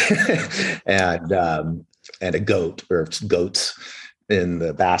wig and a goat or goats in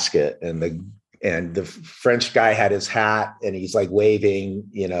the basket, and the French guy had his hat and he's like waving,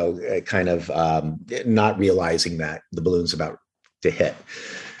 kind of not realizing that the balloon's about to hit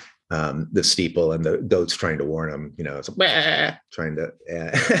the steeple, and the goat's trying to warn him, it's like, trying to,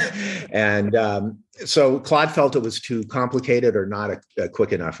 and so Claude felt it was too complicated or not a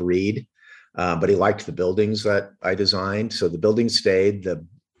quick enough read, but he liked the buildings that I designed. So the building stayed, the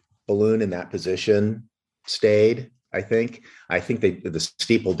balloon in that position stayed, I think the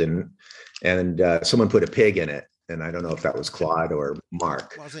steeple didn't. And someone put a pig in it, and I don't know if that was Claude or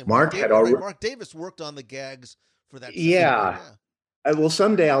Mark. Mark Davis worked on the gags for that. Yeah. Well,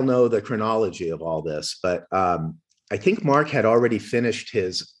 someday I'll know the chronology of all this, but I think Mark had already finished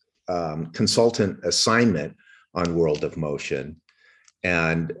his consultant assignment on World of Motion,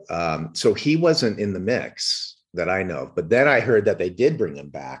 and so he wasn't in the mix that I know of. But then I heard that they did bring him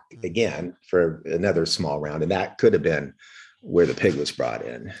back again for another small round, and that could have been where the pig was brought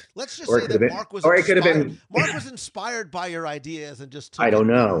in. Let's just say that Mark was inspired. Mark was inspired by your ideas and just. I don't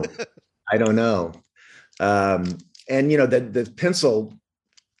know. And the pencil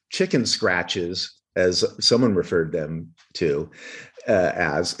chicken scratches, as someone referred them to,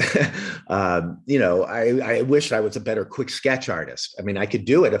 as, I wished I was a better quick sketch artist. I mean, I could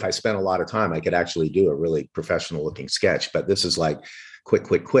do it if I spent a lot of time. I could actually do a really professional looking sketch, but this is like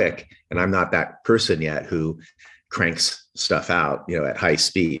quick. And I'm not that person yet who cranks stuff out, at high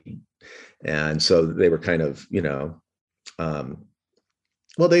speed. And so they were kind of,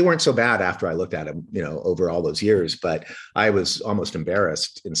 well, they weren't so bad after I looked at them, over all those years, but I was almost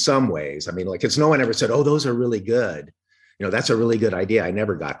embarrassed in some ways. I mean, because no one ever said, oh, those are really good. That's a really good idea. I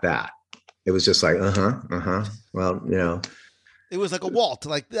never got that. It was just like, well, it was like a Walt,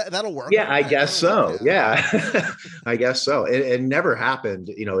 like that'll work. Yeah, I guess so. Yeah, I guess so. It never happened,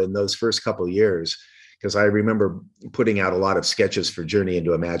 in those first couple of years, because I remember putting out a lot of sketches for Journey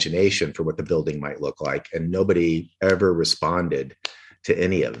into Imagination for what the building might look like, and nobody ever responded to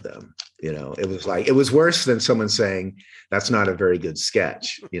any of them. It was worse than someone saying that's not a very good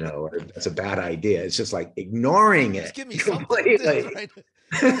sketch, or that's a bad idea. It's just like ignoring it. Just give me completely. Right?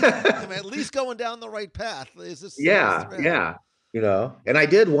 At least going down the right path. Yeah. And I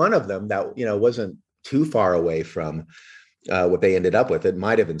did one of them that, wasn't too far away from what they ended up with. It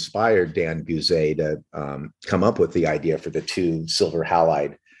might have inspired Dan Buzet to come up with the idea for the 2 silver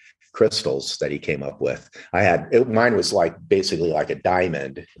halide crystals that he came up with. Mine was like basically like a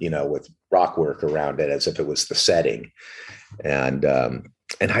diamond, with rock work around it as if it was the setting. And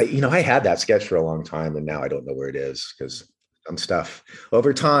I had that sketch for a long time, and now I don't know where it is, because some stuff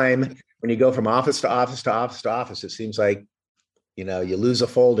over time, when you go from office to office to office to office, it seems like, you lose a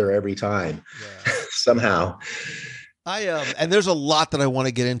folder every time. Yeah. Somehow. And there's a lot that I want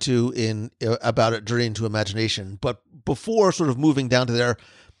to get into about it, Journey into Imagination. But before sort of moving down to there,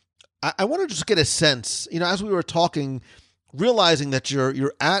 I want to just get a sense, as we were talking, realizing that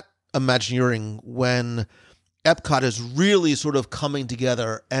you're at Imagineering when Epcot is really sort of coming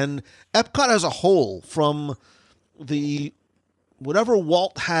together, and Epcot as a whole, from the whatever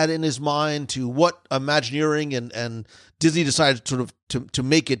Walt had in his mind to what Imagineering and Disney decided sort of to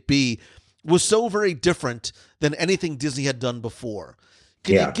make it be, was so very different than anything Disney had done before.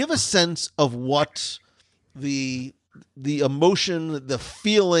 Can you give a sense of what the emotion, the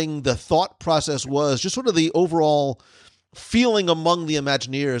feeling, the thought process was, just sort of the overall feeling among the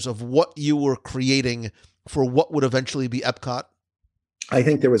Imagineers of what you were creating for what would eventually be Epcot? I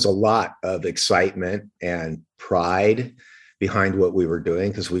think there was a lot of excitement and pride behind what we were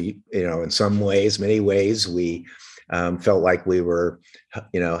doing, because we, in some ways, many ways, we felt like we were,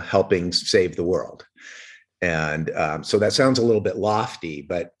 helping save the world. And so that sounds a little bit lofty,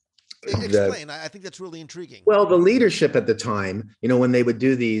 but explain. I think that's really intriguing. Well, the leadership at the time, when they would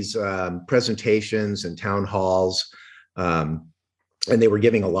do these presentations and town halls, and they were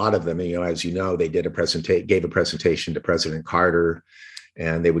giving a lot of them, as they gave a presentation to President Carter,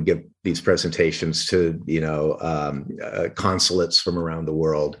 and they would give these presentations to, consulates from around the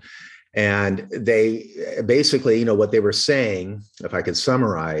world. And they basically, what they were saying, if I could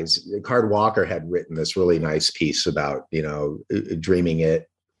summarize, Card Walker had written this really nice piece about,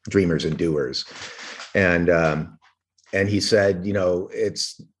 dreamers and doers. And he said,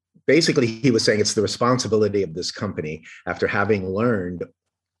 it's basically, he was saying it's the responsibility of this company, after having learned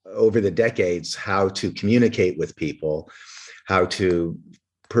over the decades how to communicate with people, how to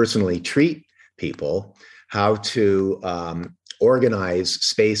personally treat people, how to organize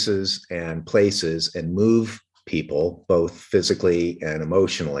spaces and places and move people, both physically and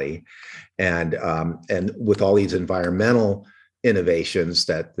emotionally, and with all these environmental innovations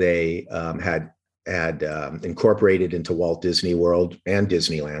that they had incorporated into Walt Disney World and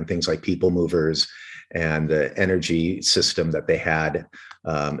Disneyland, things like people movers and the energy system that they had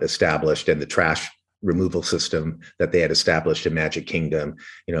established, and the trash removal system that they had established in Magic Kingdom,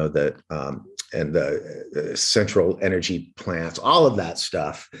 and the central energy plants, all of that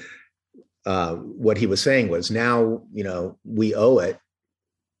stuff. What he was saying was, now, we owe it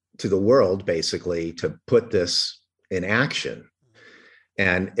to the world, basically, to put this in action.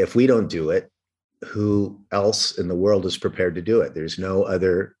 And if we don't do it, who else in the world is prepared to do it? There's no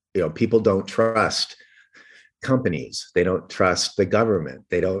other, people don't trust companies. They don't trust the government.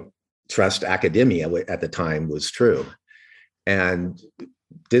 They don't trust academia. At the time was true. And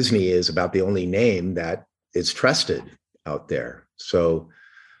Disney is about the only name that is trusted out there. So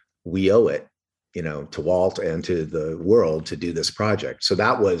we owe it, to Walt and to the world to do this project. So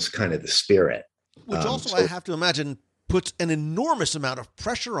that was kind of the spirit. Which also, I have to imagine, puts an enormous amount of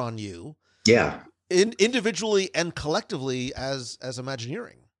pressure on you. Yeah. Individually and collectively as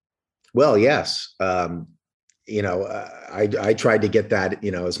Imagineering. Well, yes. I tried to get that,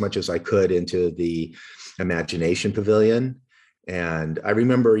 as much as I could into the Imagination Pavilion. And I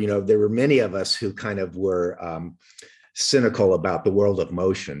remember, there were many of us who kind of were cynical about the world of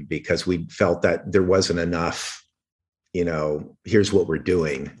motion, because we felt that there wasn't enough, here's what we're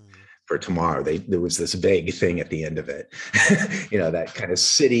doing for tomorrow. There was this vague thing at the end of it, that kind of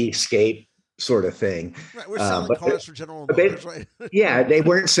cityscape sort of thing. Right, we're selling cars for General Motors, right? Yeah, they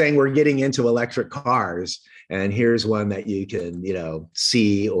weren't saying we're getting into electric cars and here's one that you can,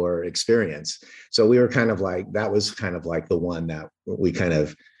 see or experience. So we were kind of like, that was kind of like the one that we kind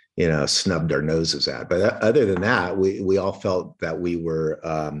of, snubbed our noses at. But other than that, we all felt that we were,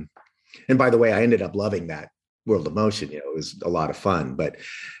 and by the way, I ended up loving that World of Motion. It was a lot of fun. But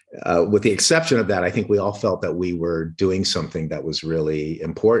with the exception of that, I think we all felt that we were doing something that was really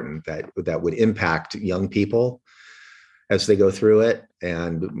important, that would impact young people as they go through it,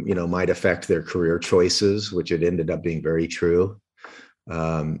 and might affect their career choices, which it ended up being very true.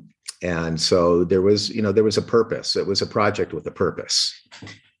 And so there was a purpose. It was a project with a purpose,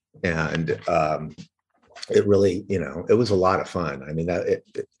 and it really, it was a lot of fun. I mean,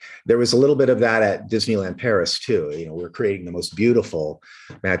 there was a little bit of that at Disneyland Paris too. We're creating the most beautiful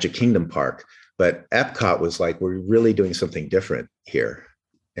Magic Kingdom park, but Epcot was like, we're really doing something different here,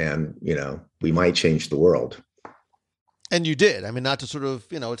 and we might change the world. And you did. I mean, not to sort of,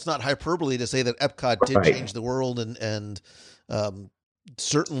 it's not hyperbole to say that Epcot did change the world, and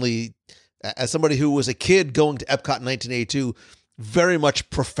certainly, as somebody who was a kid going to Epcot in 1982, very much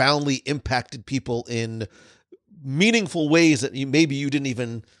profoundly impacted people in meaningful ways that maybe you didn't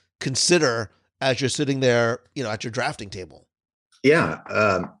even consider as you're sitting there, at your drafting table. Yeah.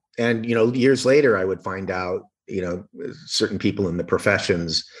 And, years later, I would find out, certain people in the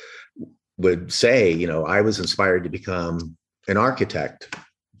professions would say, I was inspired to become an architect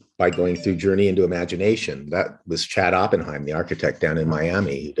by going through Journey into Imagination. That was Chad Oppenheim, the architect down in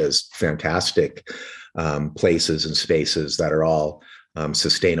Miami. He does fantastic places and spaces that are all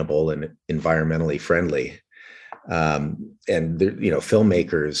sustainable and environmentally friendly. And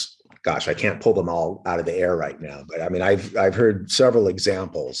filmmakers, gosh, I can't pull them all out of the air right now, but I mean, I've heard several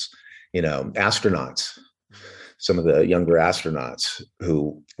examples. Astronauts, some of the younger astronauts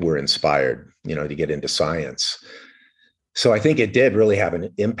who were inspired, to get into science. So I think it did really have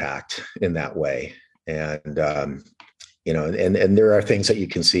an impact in that way. And, and there are things that you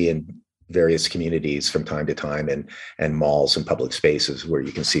can see in various communities from time to time, and malls and public spaces where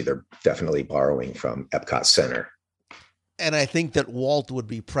you can see they're definitely borrowing from Epcot Center. And I think that Walt would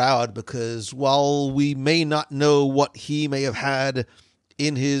be proud, because while we may not know what he may have had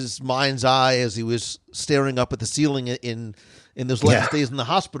in his mind's eye as he was staring up at the ceiling in those last days in the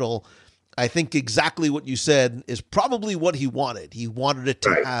hospital, I think exactly what you said is probably what he wanted. He wanted it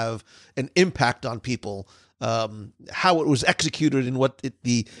to have an impact on people. How it was executed and what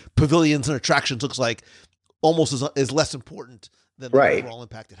the pavilions and attractions looks like almost is less important than the overall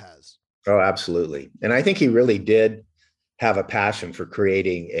impact it has. Oh, absolutely. And I think he really did have a passion for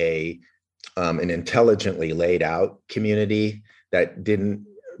creating an intelligently laid out community that didn't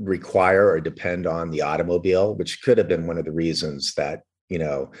require or depend on the automobile, which could have been one of the reasons that,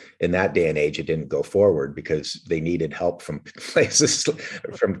 in that day and age, it didn't go forward, because they needed help from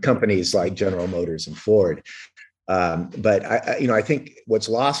from companies like General Motors and Ford. But I think what's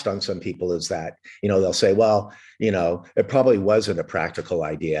lost on some people is that, they'll say, well, it probably wasn't a practical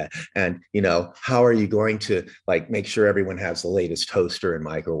idea. And, how are you going to make sure everyone has the latest toaster and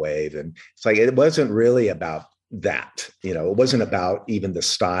microwave? And it's like, it wasn't really about that. It wasn't about even the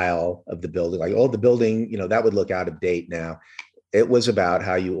style of the building, the building, that would look out of date now. It was about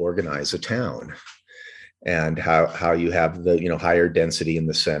how you organize a town, and how you have the, higher density in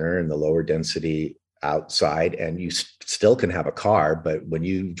the center and the lower density outside, and you still can have a car, but when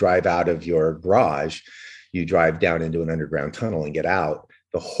you drive out of your garage, you drive down into an underground tunnel and get out.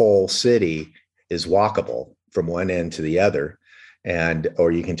 The whole city is walkable from one end to the other,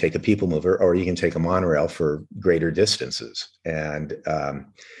 or you can take a people mover, or you can take a monorail for greater distances. And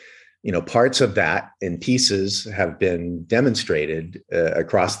parts of that in pieces have been demonstrated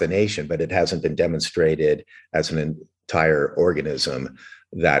across the nation, but it hasn't been demonstrated as an entire organism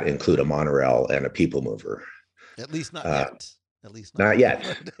that include a monorail and a people mover. At least not yet. At least not yet.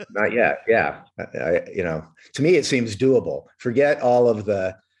 Not yet. Yeah. To me, it seems doable. Forget all of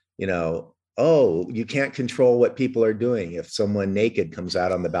the, you can't control what people are doing. If someone naked comes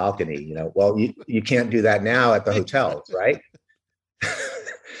out on the balcony, well, you can't do that now at the hotels, right?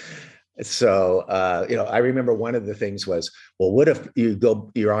 So, I remember one of the things was, well, what if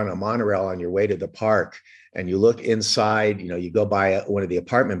you're on a monorail on your way to the park, and you look inside, you go by one of the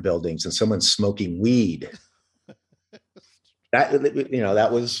apartment buildings and someone's smoking weed.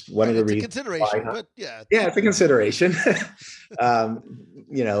 That was one of the reasons. Consideration, but yeah, it's a consideration. But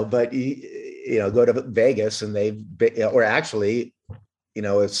go to Vegas, and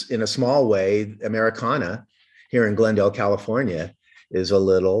it's in a small way, Americana here in Glendale, California, is a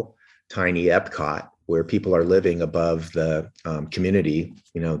little tiny Epcot where people are living above the community,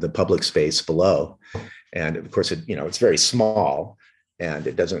 the public space below. And of course, it's very small, and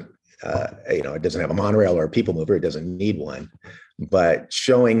it doesn't, it doesn't have a monorail or a people mover. It doesn't need one. But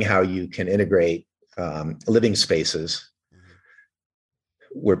showing how you can integrate living spaces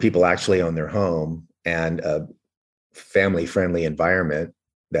where people actually own their home, and a family-friendly environment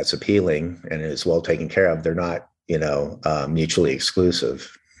that's appealing and is well taken care of. They're not, mutually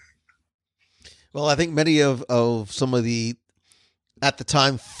exclusive. Well, I think many of some of the, at the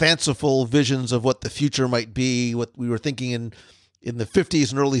time, fanciful visions of what the future might be, what we were thinking in the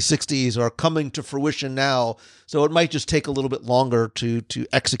 50s and early 60s, are coming to fruition now. So it might just take a little bit longer to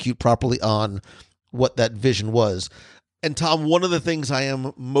execute properly on what that vision was. And Tom, one of the things I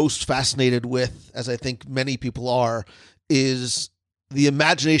am most fascinated with, as I think many people are, is the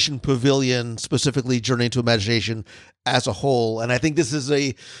Imagination Pavilion, specifically Journey to Imagination as a whole. And I think this is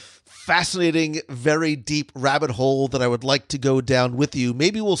a fascinating, very deep rabbit hole that I would like to go down with you.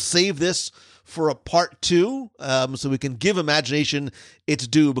 Maybe we'll save this for a part 2, so we can give imagination its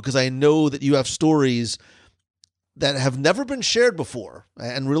due, because I know that you have stories that have never been shared before,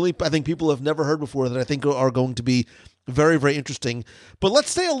 and really I think people have never heard before, that I think are going to be very, very interesting. But let's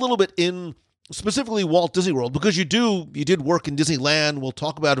stay a little bit in specifically Walt Disney World, because you did work in Disneyland. We'll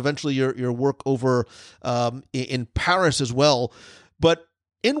talk about eventually your work over in Paris as well. But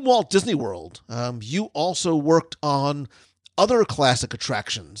in Walt Disney World, you also worked on other classic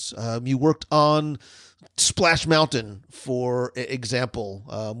attractions. You worked on Splash Mountain, for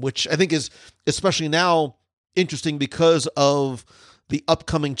example, which I think is, especially now, interesting because of the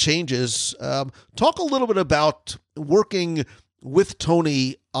upcoming changes. Talk a little bit about working with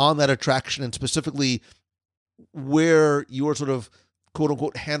Tony on that attraction, and specifically where your sort of quote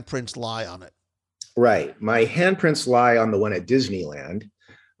unquote handprints lie on it. Right. My handprints lie on the one at Disneyland,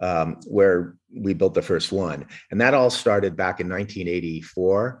 where we built the first one. And that all started back in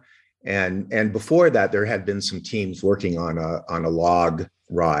 1984. And before that, there had been some teams working on a log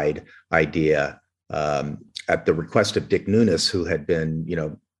ride idea at the request of Dick Nunes, who had been,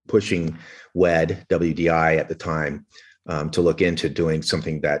 pushing WDI at the time, to look into doing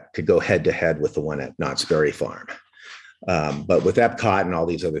something that could go head to head with the one at Knott's Berry Farm. But with Epcot and all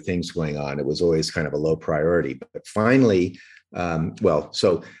these other things going on, it was always kind of a low priority. But finally,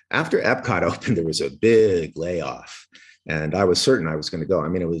 so after Epcot opened, there was a big layoff, and I was certain I was going to go. I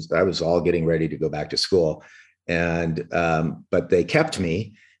mean, I was all getting ready to go back to school, and but they kept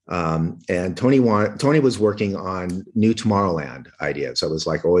me. And Tony was working on new Tomorrowland ideas. That was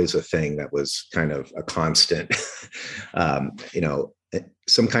like always a thing that was kind of a constant,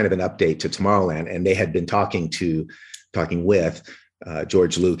 some kind of an update to Tomorrowland. And they had been talking to talking with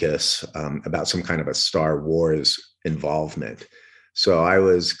George Lucas about some kind of a Star Wars involvement. So I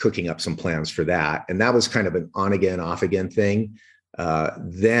was cooking up some plans for that. And that was kind of an on again, off again thing.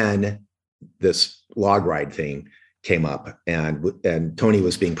 Then this log ride thing came up, and Tony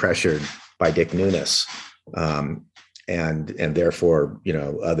was being pressured by Dick Nunes, and therefore,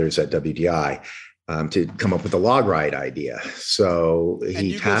 others at WDI, to come up with a log ride idea. So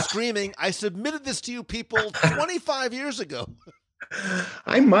he go screaming, "I submitted this to you people 25 years ago."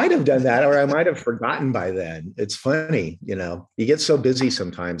 I might have done that, or I might have forgotten by then. It's funny, you get so busy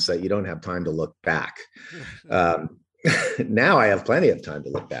sometimes that you don't have time to look back. Now I have plenty of time to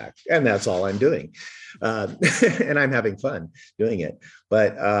look back, and that's all I'm doing. And I'm having fun doing it.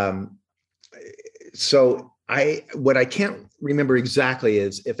 But so what I can't remember exactly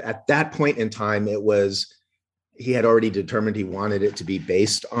is if at that point in time he had already determined he wanted it to be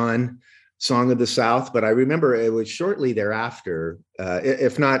based on Song of the South, but I remember it was shortly thereafter,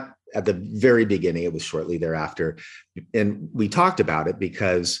 if not at the very beginning, it was shortly thereafter. And we talked about it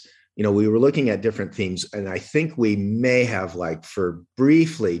because, we were looking at different themes, and I think we may have, like, for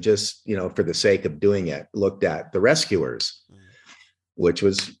briefly, just, for the sake of doing it, looked at The Rescuers, which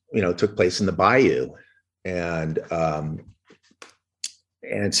was, took place in the Bayou. And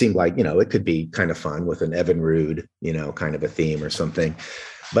it seemed like, it could be kind of fun with an Evan Rood, kind of a theme or something.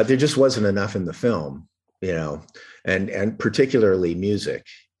 But there just wasn't enough in the film, and particularly music.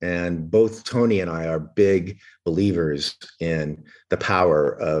 And both Tony and I are big believers in the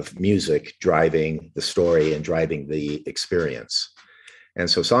power of music driving the story and driving the experience. And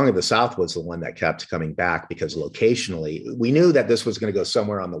so Song of the South was the one that kept coming back because locationally, we knew that this was going to go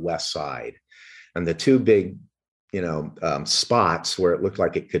somewhere on the West Side. And the two big, spots where it looked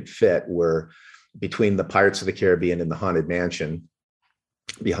like it could fit were between the Pirates of the Caribbean and the Haunted Mansion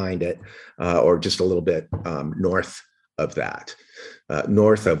behind it, or just a little bit north of that,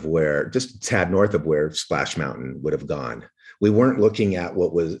 just a tad north of where Splash Mountain would have gone. We weren't looking at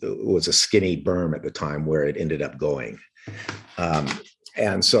what was a skinny berm at the time where it ended up going.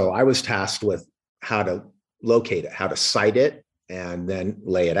 And so I was tasked with how to locate it, how to site it, and then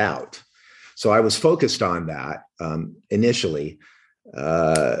lay it out. So I was focused on that initially,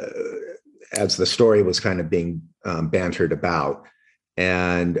 as the story was kind of being bantered about,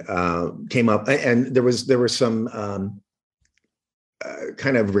 and came up, and there were some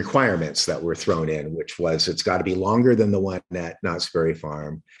kind of requirements that were thrown in, which was it's got to be longer than the one at Knott's Berry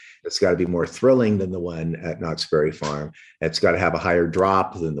Farm. It's got to be more thrilling than the one at Knott's Berry Farm. It's got to have a higher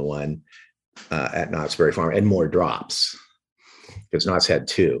drop than the one at Knott's Berry Farm, and more drops, because Knott's had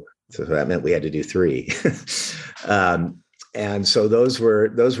 2. So that meant we had to do 3. And so those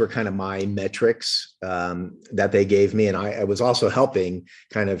were kind of my metrics that they gave me. And I was also helping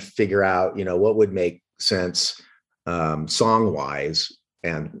kind of figure out, what would make sense song-wise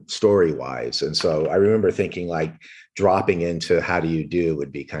and story-wise. And so I remember thinking, like, dropping into How Do You Do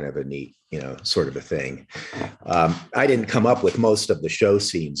would be kind of a neat, sort of a thing. I didn't come up with most of the show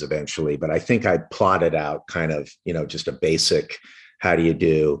scenes eventually, but I think I plotted out kind of, just a basic How Do You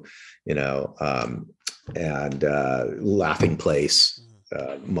Do, and laughing place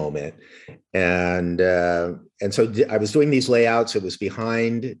moment. And so I was doing these layouts. It was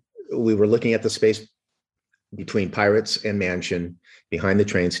we were looking at the space between Pirates and Mansion, behind the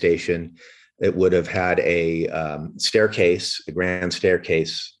train station. It would have had a staircase, a grand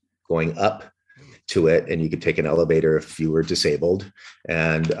staircase going up to it, and you could take an elevator if you were disabled.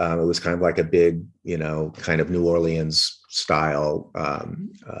 And it was kind of like a big, kind of New Orleans style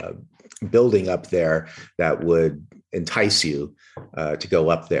building up there that would entice you to go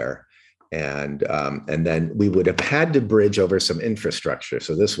up there. And then we would have had to bridge over some infrastructure.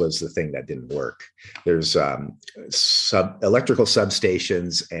 So this was the thing that didn't work. There's electrical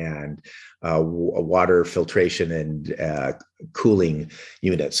substations and water filtration and cooling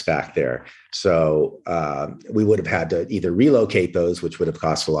units back there. So we would have had to either relocate those, which would have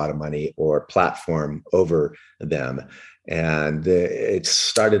cost a lot of money, or platform over them. And it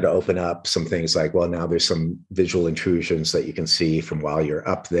started to open up some things like, well, now there's some visual intrusions that you can see from while you're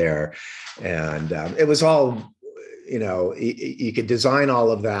up there. And it was all, you could design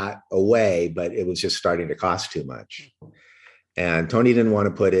all of that away, but it was just starting to cost too much. And Tony didn't want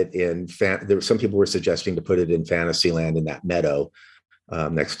to put it in, there were some people were suggesting to put it in Fantasyland in that meadow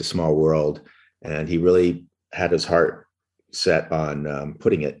next to Small World. And he really had his heart set on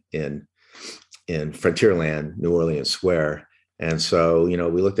putting it in Frontierland, New Orleans Square. And so,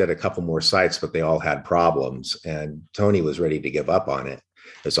 we looked at a couple more sites, but they all had problems. And Tony was ready to give up on it.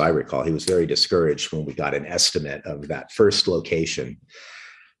 As I recall, he was very discouraged when we got an estimate of that first location.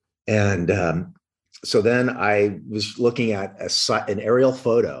 And so then I was looking at an aerial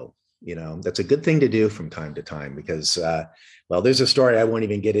photo. That's a good thing to do from time to time because, well, there's a story I won't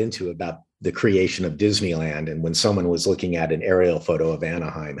even get into about the creation of Disneyland. And when someone was looking at an aerial photo of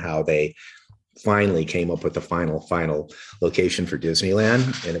Anaheim, how they finally came up with the final location for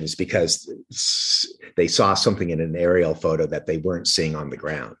Disneyland. And it was because they saw something in an aerial photo that they weren't seeing on the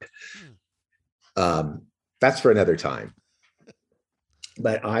ground. That's for another time.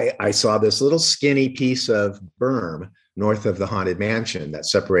 But I saw this little skinny piece of berm north of the Haunted Mansion that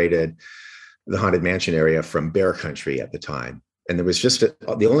separated the Haunted Mansion area from Bear Country at the time. And there was just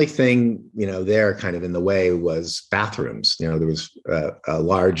the only thing, there kind of in the way was bathrooms. There was a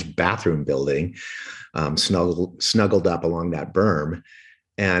large bathroom building snuggled up along that berm.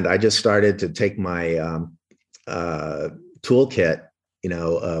 And I just started to take my toolkit,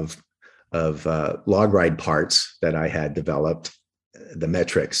 of log ride parts that I had developed, the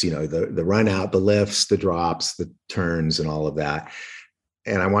metrics, the run out, the lifts, the drops, the turns, and all of that.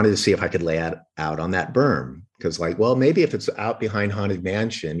 And I wanted to see if I could lay it out on that berm because, maybe if it's out behind Haunted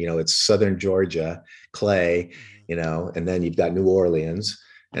Mansion, it's Southern Georgia clay, and then you've got New Orleans.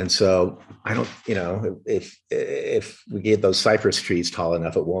 And so I don't, if we get those cypress trees tall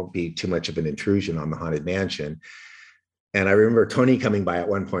enough, it won't be too much of an intrusion on the Haunted Mansion. And I remember Tony coming by at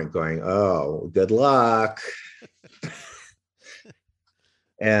one point going, "Oh, good luck."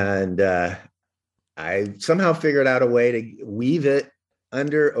 And I somehow figured out a way to weave it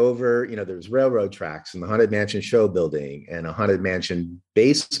over, there's railroad tracks and the Haunted Mansion show building and a Haunted Mansion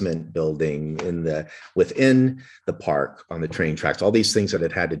basement building within the park on the train tracks, all these things that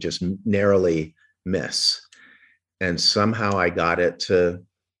it had to just narrowly miss. And somehow I got it to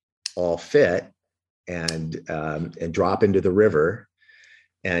all fit and drop into the river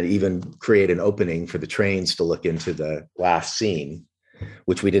and even create an opening for the trains to look into the last scene,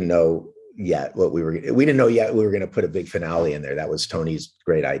 which we didn't know yet we didn't know yet we were going to put a big finale in there. That was Tony's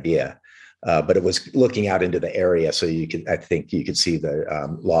great idea. But it was looking out into the area. So I think you could see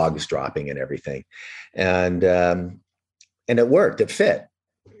the logs dropping and everything. And it worked, it fit,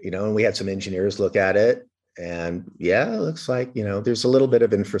 and we had some engineers look at it and it looks like, there's a little bit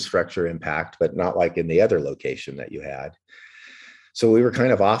of infrastructure impact, but not like in the other location that you had. So we were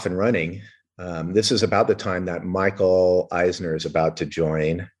kind of off and running. This is about the time that Michael Eisner is about to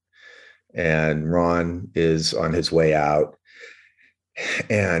join and Ron is on his way out.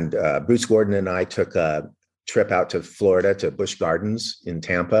 And Bruce Gordon and I took a trip out to Florida to Busch Gardens in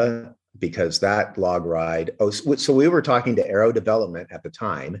Tampa because that log ride. So we were talking to Aero Development at the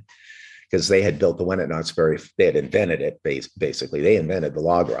time because they had built the one at Knott's Berry. They had invented it, basically. They invented the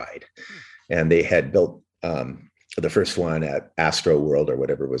log ride. And they had built the first one at Astro World or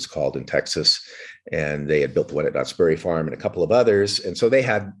whatever it was called in Texas. And they had built the one at Knott's Berry Farm and a couple of others. And so they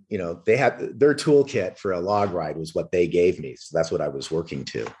had their toolkit for a log ride was what they gave me. So that's what I was working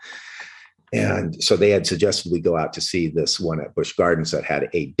to. And so they had suggested we go out to see this one at Busch Gardens that had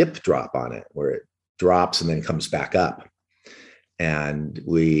a dip drop on it where it drops and then comes back up. And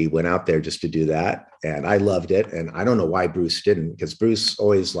we went out there just to do that. And I loved it. And I don't know why Bruce didn't, because Bruce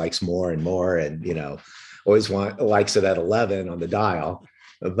always likes more and more and, always likes it at 11 on the dial.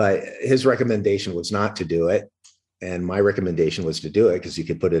 But his recommendation was not to do it. And my recommendation was to do it because you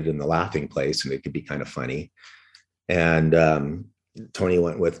could put it in the laughing place and it could be kind of funny. And Tony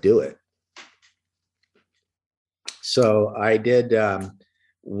went with do it. So I did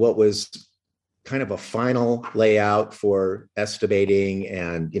what was kind of a final layout for estimating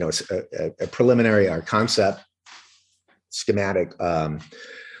and, a preliminary or concept schematic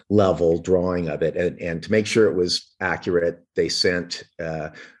level drawing of it. And to make sure it was accurate, they sent,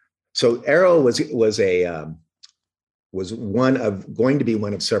 so Aero was going to be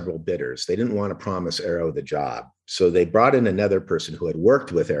one of several bidders. They didn't want to promise Aero the job. So they brought in another person who had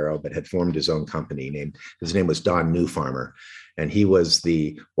worked with Aero, but had formed his own company. His name was Don Newfarmer. And he was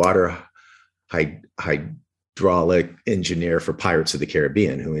the water hydraulic engineer for Pirates of the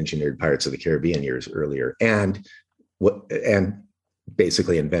Caribbean, who engineered Pirates of the Caribbean years earlier. And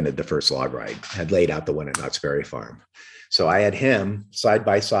basically invented the first log ride, had laid out the one at Knott's Berry Farm. So I had him side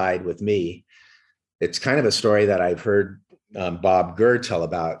by side with me. It's kind of a story that I've heard Bob Gurr tell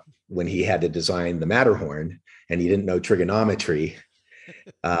about when he had to design the Matterhorn and he didn't know trigonometry.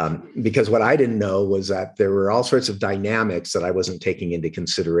 Because what I didn't know was that there were all sorts of dynamics that I wasn't taking into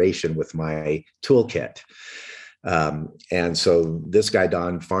consideration with my toolkit. And so this guy,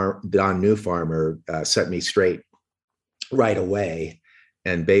 Don Newfarmer, set me straight right away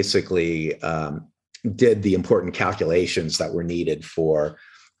and basically did the important calculations that were needed for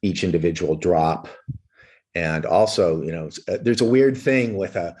each individual drop. And also, there's a weird thing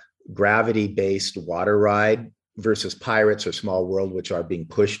with a gravity-based water ride versus Pirates or Small World, which are being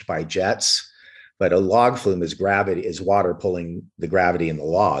pushed by jets. But a log flume is water pulling the gravity in the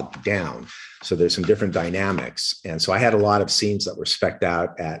log down. So there's some different dynamics. And so I had a lot of scenes that were spec'd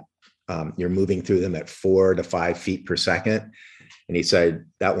out at, you're moving through them at 4 to 5 feet per second. And he said,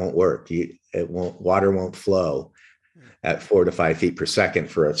 that won't work. Water won't flow at 4 to 5 feet per second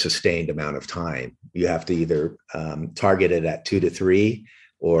for a sustained amount of time. You have to either target it at 2 to 3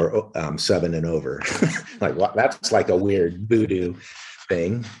 or 7 and over. Like, that's like a weird voodoo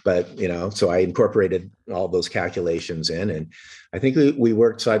thing, but so I incorporated all those calculations in, and I think we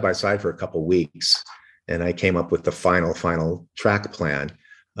worked side by side for a couple of weeks, and I came up with the final track plan.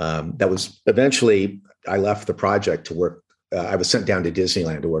 That was eventually, I left the project to work. I was sent down to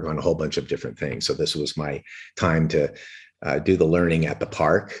Disneyland to work on a whole bunch of different things. So this was my time to do the learning at the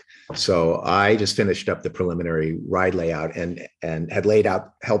park. So I just finished up the preliminary ride layout and had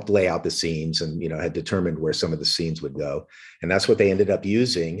helped lay out the scenes, and had determined where some of the scenes would go. And that's what they ended up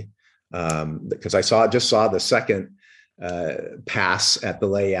using, because I just saw the second pass at the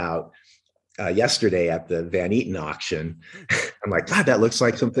layout yesterday at the Van Eaton auction. I'm like, God, that looks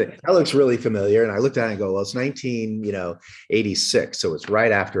like something. That looks really familiar. And I looked at it and go, well, it's 1986, so it's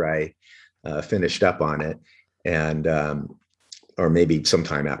right after I finished up on it, and or maybe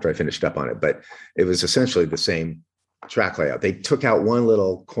sometime after I finished up on it. But it was essentially the same track layout. They took out one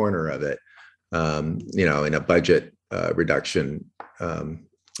little corner of it, in a budget reduction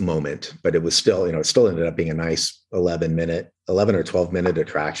moment, but it was still, it still ended up being a nice 11 or 12 minute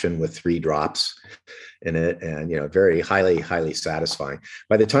attraction with 3 drops in it, and very highly satisfying.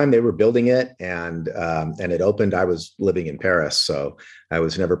 By the time they were building it and it opened, I was living in Paris, so I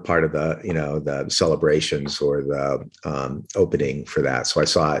was never part of the celebrations or the opening for that. So I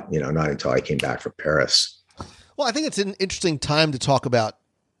saw it, not until I came back from Paris. Well, I think it's an interesting time to talk about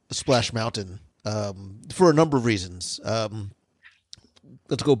Splash Mountain for a number of reasons.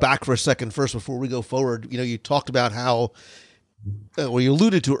 Let's go back for a second first before we go forward. You talked about how, you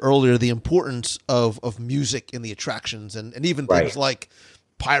alluded to earlier, the importance of music in the attractions and even things like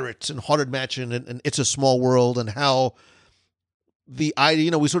Pirates and Haunted Mansion and It's a Small World, and how the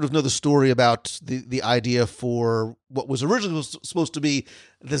idea, we sort of know the story about the idea for what was originally supposed to be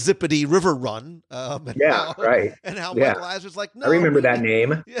the Zippity River Run. And how Michael Eisner's like, no. I remember that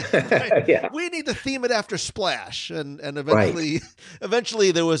name. Yeah. We need to theme it after Splash. And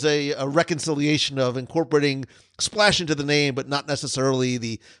eventually there was a reconciliation of incorporating Splash into the name, but not necessarily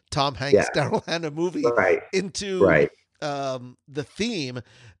the Tom Hanks, Daryl Hannah movie into the theme.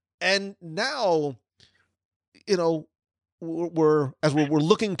 And now, we're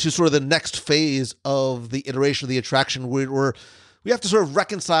looking to sort of the next phase of the iteration of the attraction, we have to sort of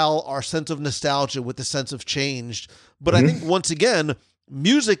reconcile our sense of nostalgia with the sense of change. But I think once again,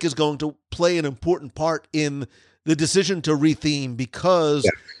 music is going to play an important part in the decision to retheme, because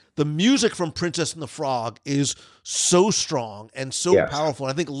the music from Princess and the Frog is so strong and so powerful,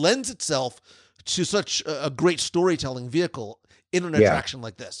 and I think lends itself to such a great storytelling vehicle in an attraction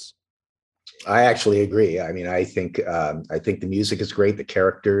like this. I actually agree. I mean, I think the music is great. The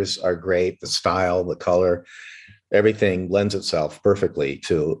characters are great. The style, the color, everything lends itself perfectly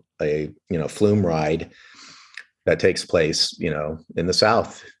to a, flume ride that takes place, in the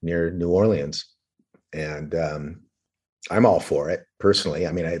South near New Orleans. And I'm all for it personally.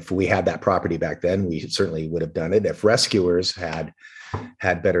 I mean, if we had that property back then, we certainly would have done it. If Rescuers had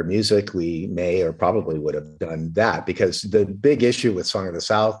better music, we may or probably would have done that, because the big issue with Song of the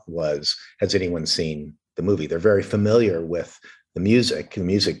South was, has anyone seen the movie? They're very familiar with the music. The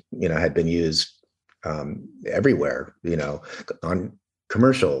music, had been used everywhere, on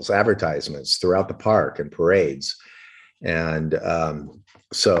commercials, advertisements, throughout the park and parades. And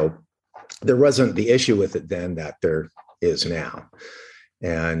so there wasn't the issue with it then that there is now.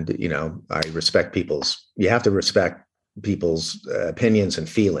 And, I respect you have to respect people's opinions and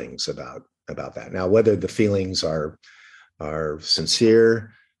feelings about that. Now, whether the feelings are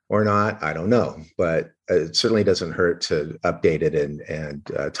sincere or not, I don't know, but it certainly doesn't hurt to update it and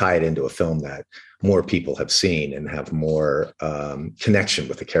tie it into a film that more people have seen and have more connection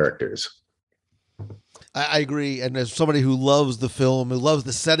with the characters. I agree. And as somebody who loves the film, who loves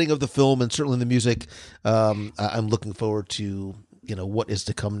the setting of the film and certainly the music, I'm looking forward to what is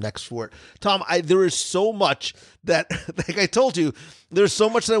to come next for it. Tom, there is so much that, like I told you, there's so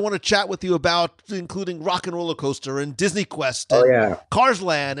much that I want to chat with you about, including Rock and Roller Coaster and Disney Quest and Cars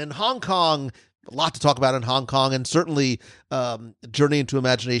Land and Hong Kong. A lot to talk about in Hong Kong, and certainly Journey into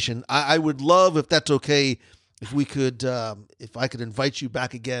Imagination. I would love, if that's okay, if we could, if I could invite you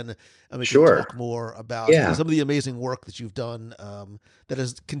back again and we Sure. could talk more about Yeah. some of the amazing work that you've done that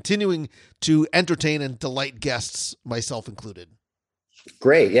is continuing to entertain and delight guests, myself included.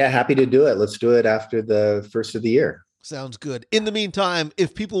 Great. Yeah, happy to do it. Let's do it after the first of the year. Sounds good. In the meantime,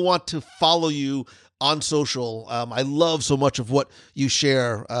 if people want to follow you on social, I love so much of what you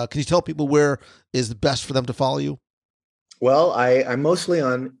share. Can you tell people where is the best for them to follow you? Well, I'm mostly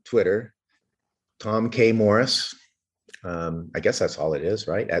on Twitter, Tom K. Morris. I guess that's all it is,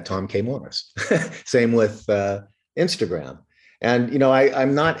 right? At Tom K. Morris. Same with Instagram. And, you know,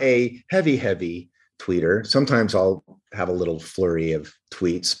 I'm not a heavy tweeter. Sometimes I'll have a little flurry of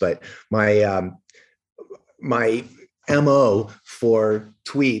tweets, but my MO for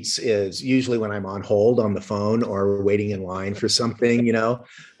tweets is usually when I'm on hold on the phone or waiting in line for something, you know.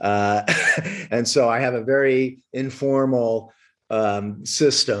 And so I have a very informal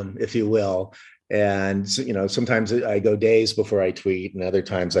system, if you will. And, you know, sometimes I go days before I tweet, and other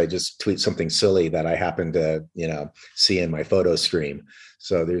times I just tweet something silly that I happen to, you know, see in my photo stream.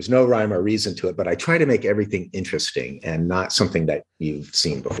 So there's no rhyme or reason to it, but I try to make everything interesting and not something that you've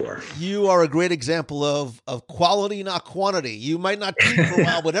seen before. You are a great example of quality, not quantity. You might not tweet for a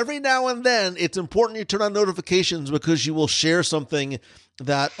while, but every now and then it's important you turn on notifications because you will share something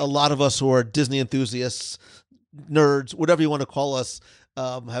that a lot of us who are Disney enthusiasts, nerds, whatever you want to call us,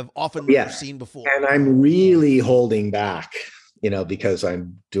 have often seen before. And I'm really holding back, you know, because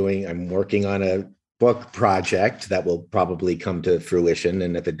I'm working on a book project that will probably come to fruition.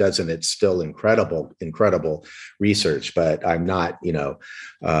 And if it doesn't, it's still incredible research, but I'm not, you know,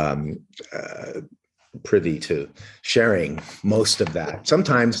 privy to sharing most of that.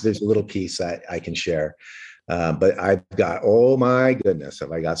 Sometimes there's a little piece that I can share, but I've got, oh my goodness,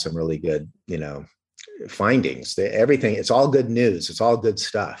 have I got some really good, you know, findings. Everything, it's all good news. It's all good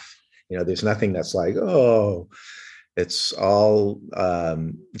stuff. You know, there's nothing that's like, oh, it's all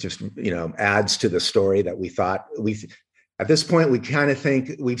just, you know, adds to the story that we thought at this point, we kind of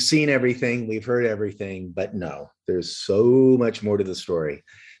think we've seen everything, we've heard everything, but no, there's so much more to the story.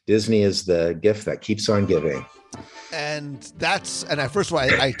 Disney is the gift that keeps on giving. And first of all,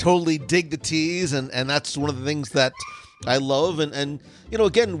 I totally dig the tease, and that's one of the things that I love. And you know,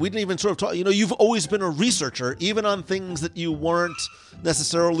 again, we didn't even sort of talk, you know, you've always been a researcher, even on things that you weren't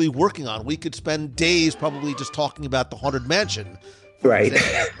necessarily working on. We could spend days probably just talking about the Haunted Mansion. Right.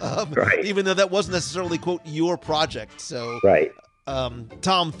 Right. Even though that wasn't necessarily, quote, your project. So, right.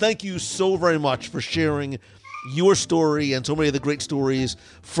 Tom, thank you so very much for sharing your story and so many of the great stories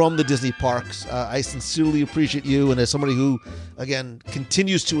from the Disney parks. I sincerely appreciate you. And as somebody who, again,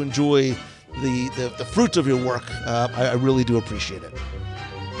 continues to enjoy the fruits of your work, I really do appreciate it.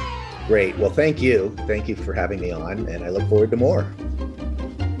 Great. Well, thank you. Thank you for having me on, and I look forward to more.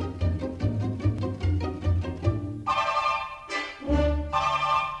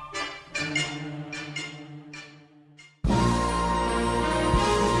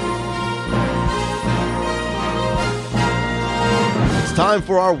 It's time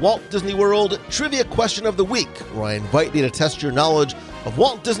for our Walt Disney World Trivia Question of the Week, where I invite you to test your knowledge of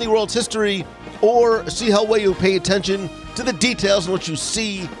Walt Disney World's history or see how well you pay attention to the details in what you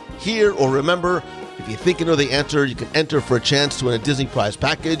see, hear, or remember. If you think you know the answer, you can enter for a chance to win a Disney prize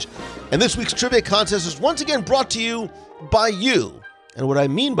package. And this week's trivia contest is once again brought to you by you. And what I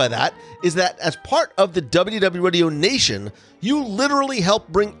mean by that is that as part of the WDW Radio Nation, you literally help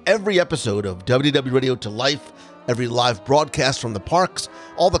bring every episode of WDW Radio to life. Every live broadcast from the parks,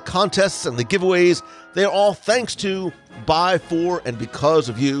 all the contests and the giveaways, they're all thanks to, by, for, and because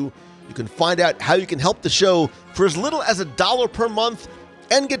of you. You can find out how you can help the show for as little as $1 per month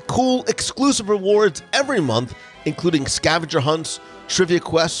and get cool exclusive rewards every month, including scavenger hunts, trivia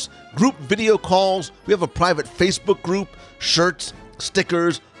quests, group video calls. We have a private Facebook group, shirts,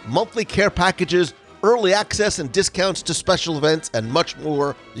 stickers, monthly care packages, early access and discounts to special events, and much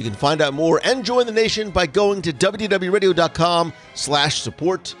more. You can find out more and join the nation by going to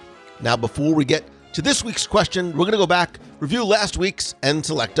wdwradio.com/support. Now, before we get to this week's question, we're going to go back, review last week's, and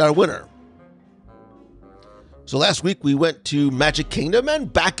select our winner. So last week we went to Magic Kingdom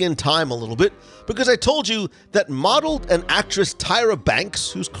and back in time a little bit because I told you that model and actress Tyra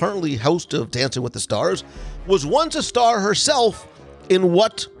Banks, who's currently host of Dancing with the Stars, was once a star herself in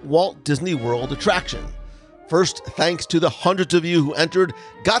what Walt Disney World attraction? First, thanks to the hundreds of you who entered,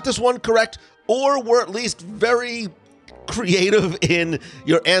 got this one correct, or were at least very creative in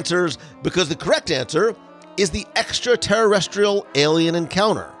your answers, because the correct answer is the extraterrestrial alien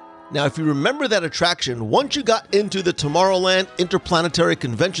encounter. Now, if you remember that attraction, once you got into the Tomorrowland Interplanetary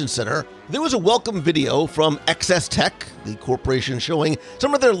Convention Center, there was a welcome video from XS Tech, the corporation, showing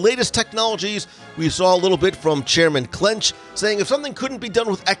some of their latest technologies. We saw a little bit from Chairman Clench saying if something couldn't be done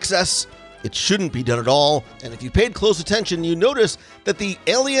with XS, it shouldn't be done at all. And if you paid close attention, you noticed that the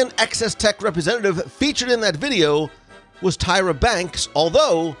alien XS Tech representative featured in that video was Tyra Banks,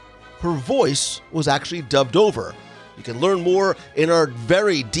 although her voice was actually dubbed over. You can learn more in our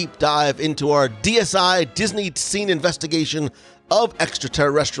very deep dive into our DSI Disney Scene investigation of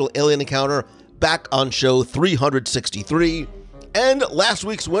extraterrestrial alien encounter back on show 363. And last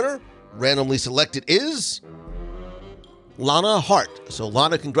week's winner, randomly selected, is Lana Hart. So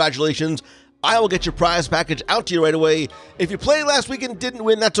Lana, congratulations. I will get your prize package out to you right away. If you played last week and didn't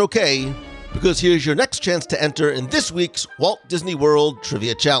win, that's okay, because here's your next chance to enter in this week's Walt Disney World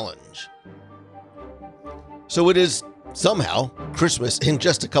Trivia Challenge. So it is somehow Christmas in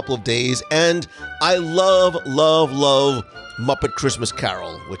just a couple of days, and I love Muppet Christmas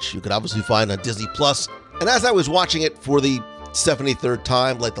Carol, which you can obviously find on Disney+. And as I was watching it for the 73rd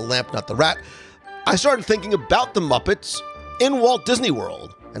time, like the lamp, not the rat, I started thinking about the Muppets in Walt Disney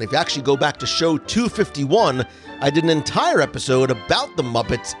World. And if you actually go back to show 251, I did an entire episode about the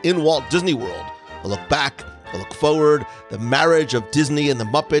Muppets in Walt Disney World. A look back, a look forward, the marriage of Disney and the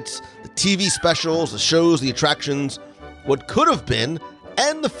Muppets, the TV specials, the shows, the attractions, what could have been,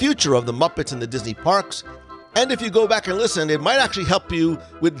 and the future of the Muppets in the Disney parks. And if you go back and listen, it might actually help you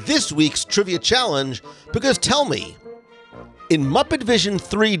with this week's trivia challenge, because tell me, in Muppet Vision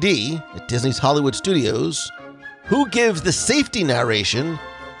 3D at Disney's Hollywood Studios, who gives the safety narration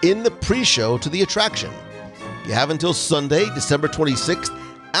in the pre-show to the attraction? You have until Sunday, December 26th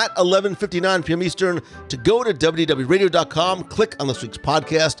at 11:59 p.m. Eastern to go to WDWRadio.com, click on this week's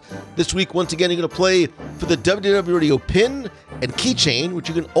podcast. This week, once again, you're going to play for the WDW Radio pin and keychain, which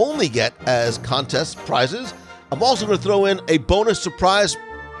you can only get as contest prizes. I'm also going to throw in a bonus surprise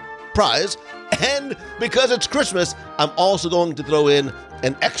prize, and because it's Christmas, I'm also going to throw in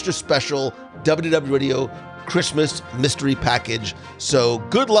an extra special WDW Radio Christmas mystery package. So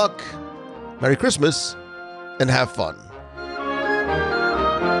good luck, Merry Christmas, and have fun.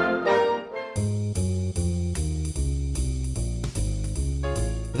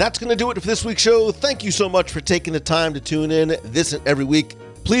 That's going to do it for this week's show. Thank you so much for taking the time to tune in this and every week.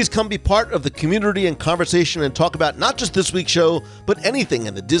 Please come be part of the community and conversation and talk about not just this week's show, but anything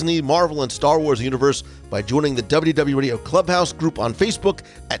in the Disney, Marvel, and Star Wars universe by joining the WDW Radio Clubhouse group on Facebook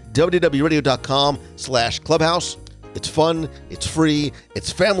at www.radio.com/clubhouse. It's fun, it's free, it's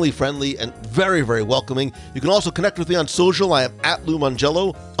family-friendly, and very, very welcoming. You can also connect with me on social. I am at Lou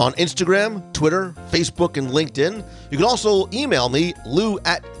Mangello on Instagram, Twitter, Facebook, and LinkedIn. You can also email me,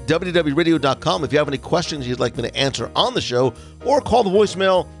 lou@wdwradio.com, if you have any questions you'd like me to answer on the show, or call the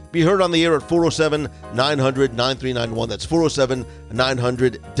voicemail. Be heard on the air at 407-900-9391. That's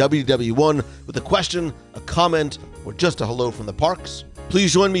 407-900-WDW1 with a question, a comment, or just a hello from the parks.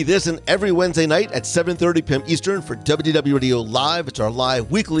 Please join me this and every Wednesday night at 7:30 p.m. Eastern for WDW Radio Live. It's our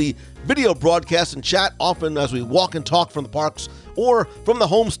live weekly video broadcast and chat, often as we walk and talk from the parks or from the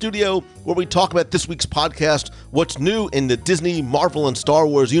home studio, where we talk about this week's podcast, what's new in the Disney, Marvel, and Star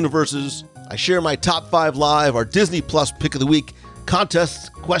Wars universes. I share my top 5 live, our Disney Plus pick of the week, contests,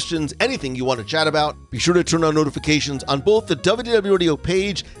 questions, anything you want to chat about. Be sure to turn on notifications on both the WDW Radio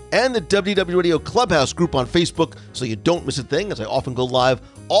page and the WDW Radio Clubhouse group on Facebook so you don't miss a thing, as I often go live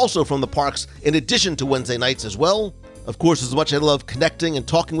also from the parks in addition to Wednesday nights as well. Of course, as much as I love connecting and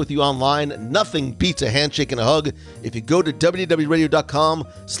talking with you online, nothing beats a handshake and a hug. If you go to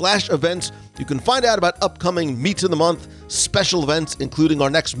www.radio.com/events, you can find out about upcoming Meets of the Month, special events, including our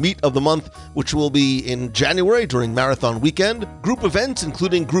next Meet of the Month, which will be in January during Marathon Weekend. Group events,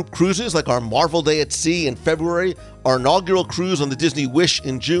 including group cruises like our Marvel Day at Sea in February, our inaugural cruise on the Disney Wish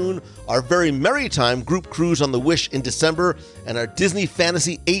in June, our Very Merry Time group cruise on the Wish in December, and our Disney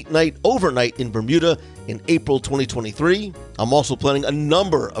Fantasy 8-night overnight in Bermuda in April 2023. I'm also planning a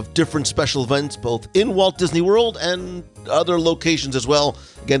number of different special events, both in Walt Disney World and other locations as well.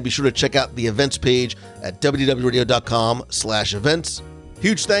 Again, be sure to check out the events page at www.radio.com/events.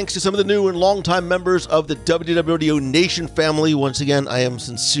 Huge thanks to some of the new and longtime members of the WDW Radio Nation family. Once again, I am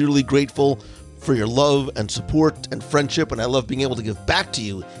sincerely grateful for your love and support and friendship, and I love being able to give back to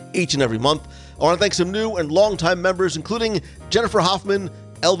you each and every month. I want to thank some new and longtime members, including Jennifer Hoffman,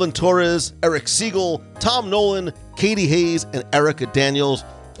 Elvin Torres, Eric Siegel, Tom Nolan, Katie Hayes, and Erica Daniels.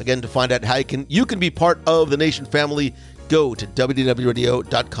 Again, to find out how you can be part of the Nation family, go to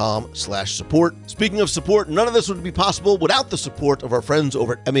www.radio.com/support. Speaking of support, none of this would be possible without the support of our friends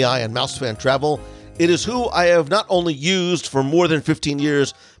over at MEI and Mousefan Travel. It is who I have not only used for more than 15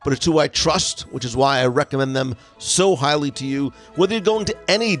 years, but it's who I trust, which is why I recommend them so highly to you. Whether you're going to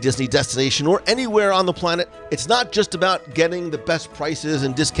any Disney destination or anywhere on the planet, it's not just about getting the best prices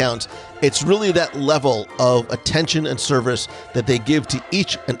and discounts. It's really that level of attention and service that they give to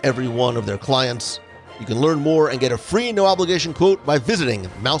each and every one of their clients. You can learn more and get a free no-obligation quote by visiting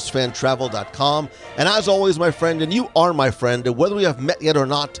mousefantravel.com. And as always, my friend, and you are my friend, and whether we have met yet or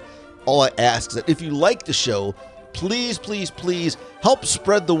not, all I ask is that if you like the show, please, please, please help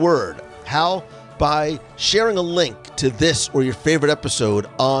spread the word. How? By sharing a link to this or your favorite episode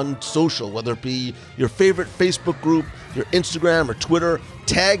on social, whether it be your favorite Facebook group, your Instagram or Twitter.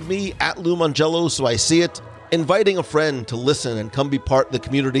 Tag me at Lou Mangello so I see it. Inviting a friend to listen and come be part of the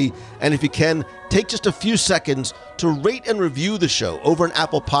community. And if you can, take just a few seconds to rate and review the show over an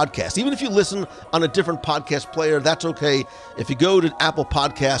Apple Podcast. Even if you listen on a different podcast player, that's okay. If you go to Apple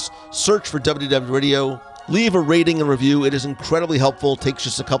Podcasts, search for WDW Radio, leave a rating and review. It is incredibly helpful. It takes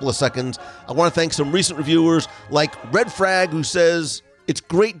just a couple of seconds. I want to thank some recent reviewers like Red Frag, who says, "It's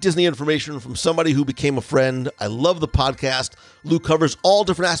great Disney information from somebody who became a friend. I love the podcast. Lou covers all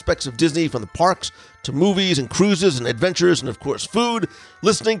different aspects of Disney, from the parks to movies and cruises and adventures and, of course, food.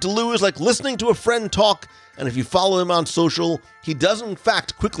 Listening to Lou is like listening to a friend talk. And if you follow him on social, he does, in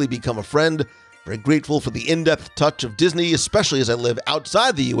fact, quickly become a friend. Very grateful for the in-depth touch of Disney, especially as I live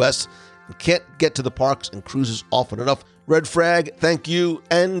outside the U.S. and can't get to the parks and cruises often enough." Red Frag, thank you.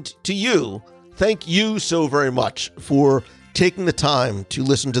 And to you, thank you so very much for taking the time to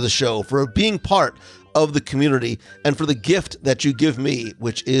listen to the show, for being part of the community, and for the gift that you give me,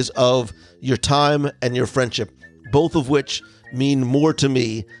 which is of your time and your friendship, both of which mean more to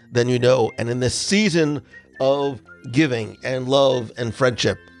me than you know. And in this season of giving and love and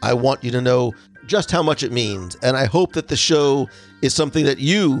friendship, I want you to know just how much it means. And I hope that the show is something that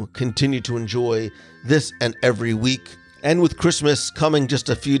you continue to enjoy this and every week. And with Christmas coming just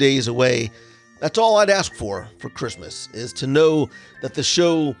a few days away, that's all I'd ask for Christmas, is to know that the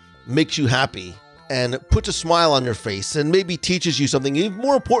show makes you happy and puts a smile on your face and maybe teaches you something. Even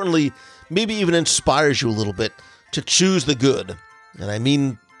more importantly, maybe even inspires you a little bit to choose the good. And I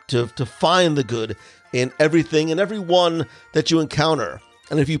mean to find the good in everything and everyone that you encounter.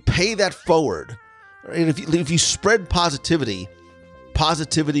 And if you pay that forward, and if you spread positivity,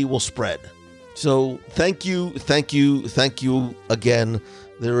 positivity will spread. So thank you again.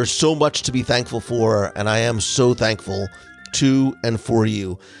 There is so much to be thankful for, and I am so thankful to and for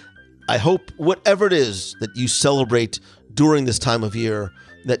you. I hope whatever it is that you celebrate during this time of year,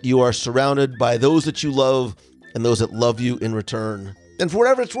 that you are surrounded by those that you love and those that love you in return. And for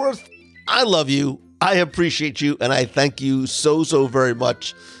whatever it's worth, I love you, I appreciate you, and I thank you so, so very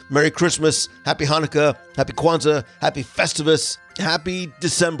much. Merry Christmas, Happy Hanukkah, Happy Kwanzaa, Happy Festivus, Happy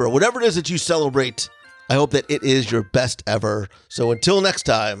December. Whatever it is that you celebrate, I hope that it is your best ever. So until next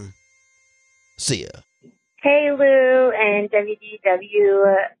time, see ya. Hey, Lou and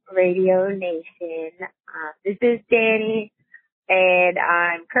WDW Radio Nation. This is Danny, and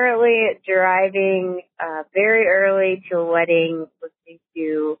I'm currently driving very early to a wedding, listening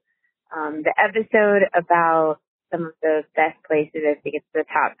to the episode about some of the best places. I think it's the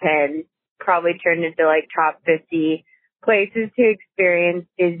top 10, probably turned into like top 50 places to experience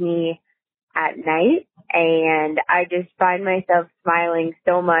Disney at night. And I just find myself smiling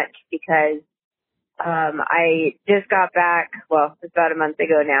so much because I just got back, well, it's about a month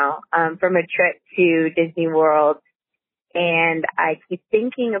ago now, from a trip to Disney World. And I keep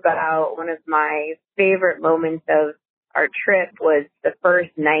thinking about one of my favorite moments of our trip was the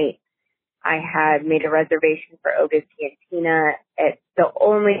first night I had made a reservation for Oga's Cantina. The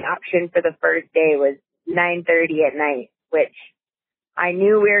only option for the first day was 9:30 at night, which I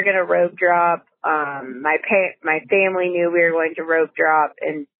knew we were going to rope drop. My family knew we were going to rope drop,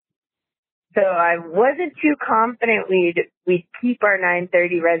 and so I wasn't too confident we'd keep our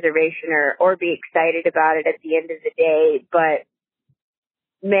 9:30 reservation or be excited about it at the end of the day. But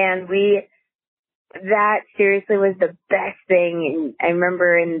man, that seriously was the best thing. And I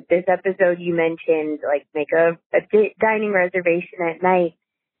remember in this episode you mentioned like make a dining reservation at night,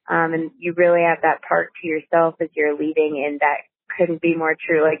 and you really have that park to yourself as you're leaving, and that couldn't be more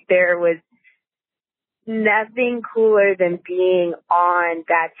true. Like there was nothing cooler than being on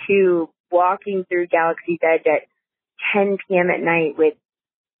that tube, walking through Galaxy's Edge at 10 p.m. at night with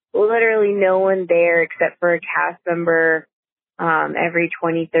literally no one there except for a cast member every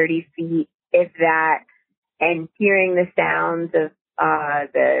 20, 30 feet, if that, and hearing the sounds of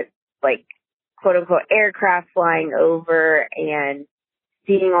the, like, quote-unquote aircraft flying over and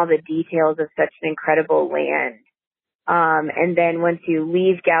seeing all the details of such an incredible land. And then once you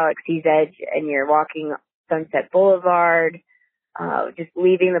leave Galaxy's Edge and you're walking Sunset Boulevard, just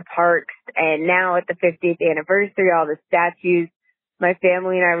leaving the parks, and now at the 50th anniversary, all the statues, my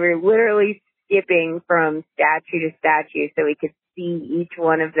family and I were literally skipping from statue to statue so we could see each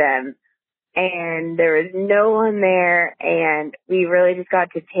one of them. And there was no one there, and we really just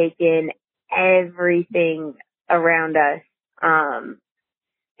got to take in everything around us.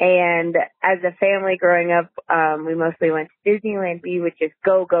 And as a family growing up, we mostly went to Disneyland. We would just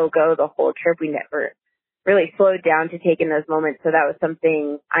go the whole trip. We never really slowed down to take in those moments. So that was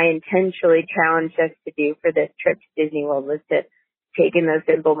something I intentionally challenged us to do for this trip to Disney World, was to take in those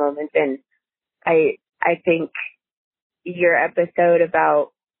simple moments. And I think your episode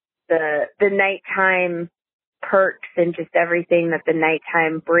about the nighttime perks and just everything that the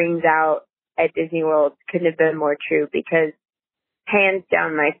nighttime brings out at Disney World couldn't have been more true, because hands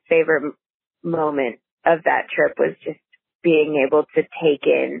down my favorite moment of that trip was just being able to take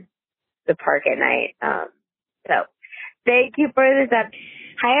in the park at night. So thank you for this up.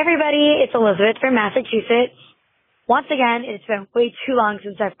 Hi everybody, it's Elizabeth from Massachusetts. Once again, it's been way too long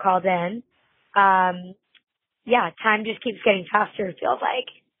since I've called in. Time just keeps getting faster, it feels like.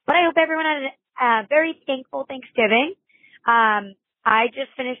 But I hope everyone had a very thankful Thanksgiving. I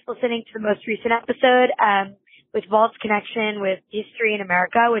just finished listening to the most recent episode with Walt's connection with history in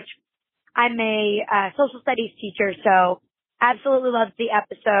America, which I'm a social studies teacher, so absolutely loved the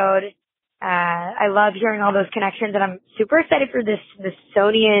episode. I love hearing all those connections, and I'm super excited for this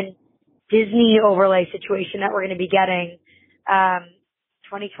Smithsonian Disney overlay situation that we're going to be getting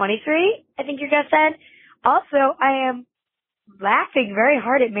 2023, I think your guest said. Also, I am laughing very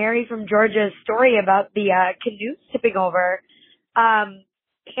hard at Mary from Georgia's story about the canoe tipping over. And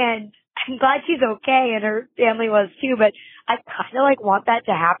I'm glad she's okay, and her family was too, but I kind of want that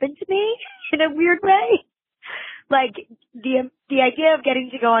to happen to me in a weird way. Like the idea of getting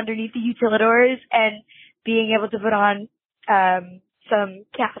to go underneath the utilidors and being able to put on some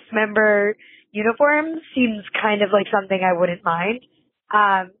cast member uniforms seems kind of like something I wouldn't mind.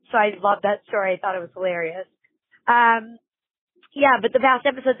 So I love that story. I thought it was hilarious. But the past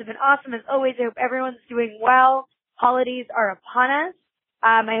episodes have been awesome as always. I hope everyone's doing well. Holidays are upon us.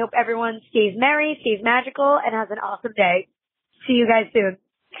 I hope everyone stays merry, stays magical, and has an awesome day. See you guys soon.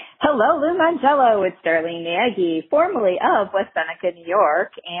 Hello, Lou Mangello. It's Darlene Nagy, formerly of West Seneca, New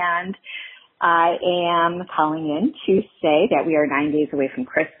York, and I am calling in to say that we are 9 days away from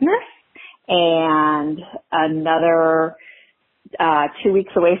Christmas and another 2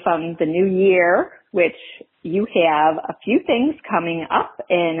 weeks away from the new year, which you have a few things coming up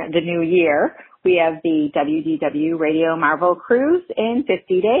in the new year. We have the WDW Radio Marvel Cruise in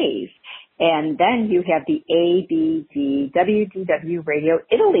 50 days. And then you have the ABD WDW Radio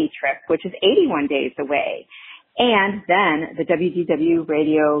Italy trip, which is 81 days away. And then the WDW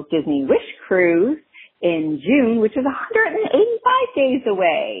Radio Disney Wish Cruise in June, which is 185 days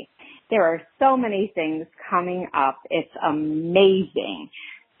away. There are so many things coming up. It's amazing.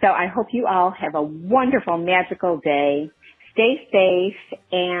 So I hope you all have a wonderful, magical day. Stay safe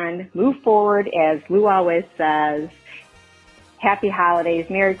and move forward, as Lou always says. Happy holidays,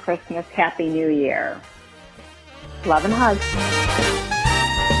 Merry Christmas, Happy New Year. Love and hugs.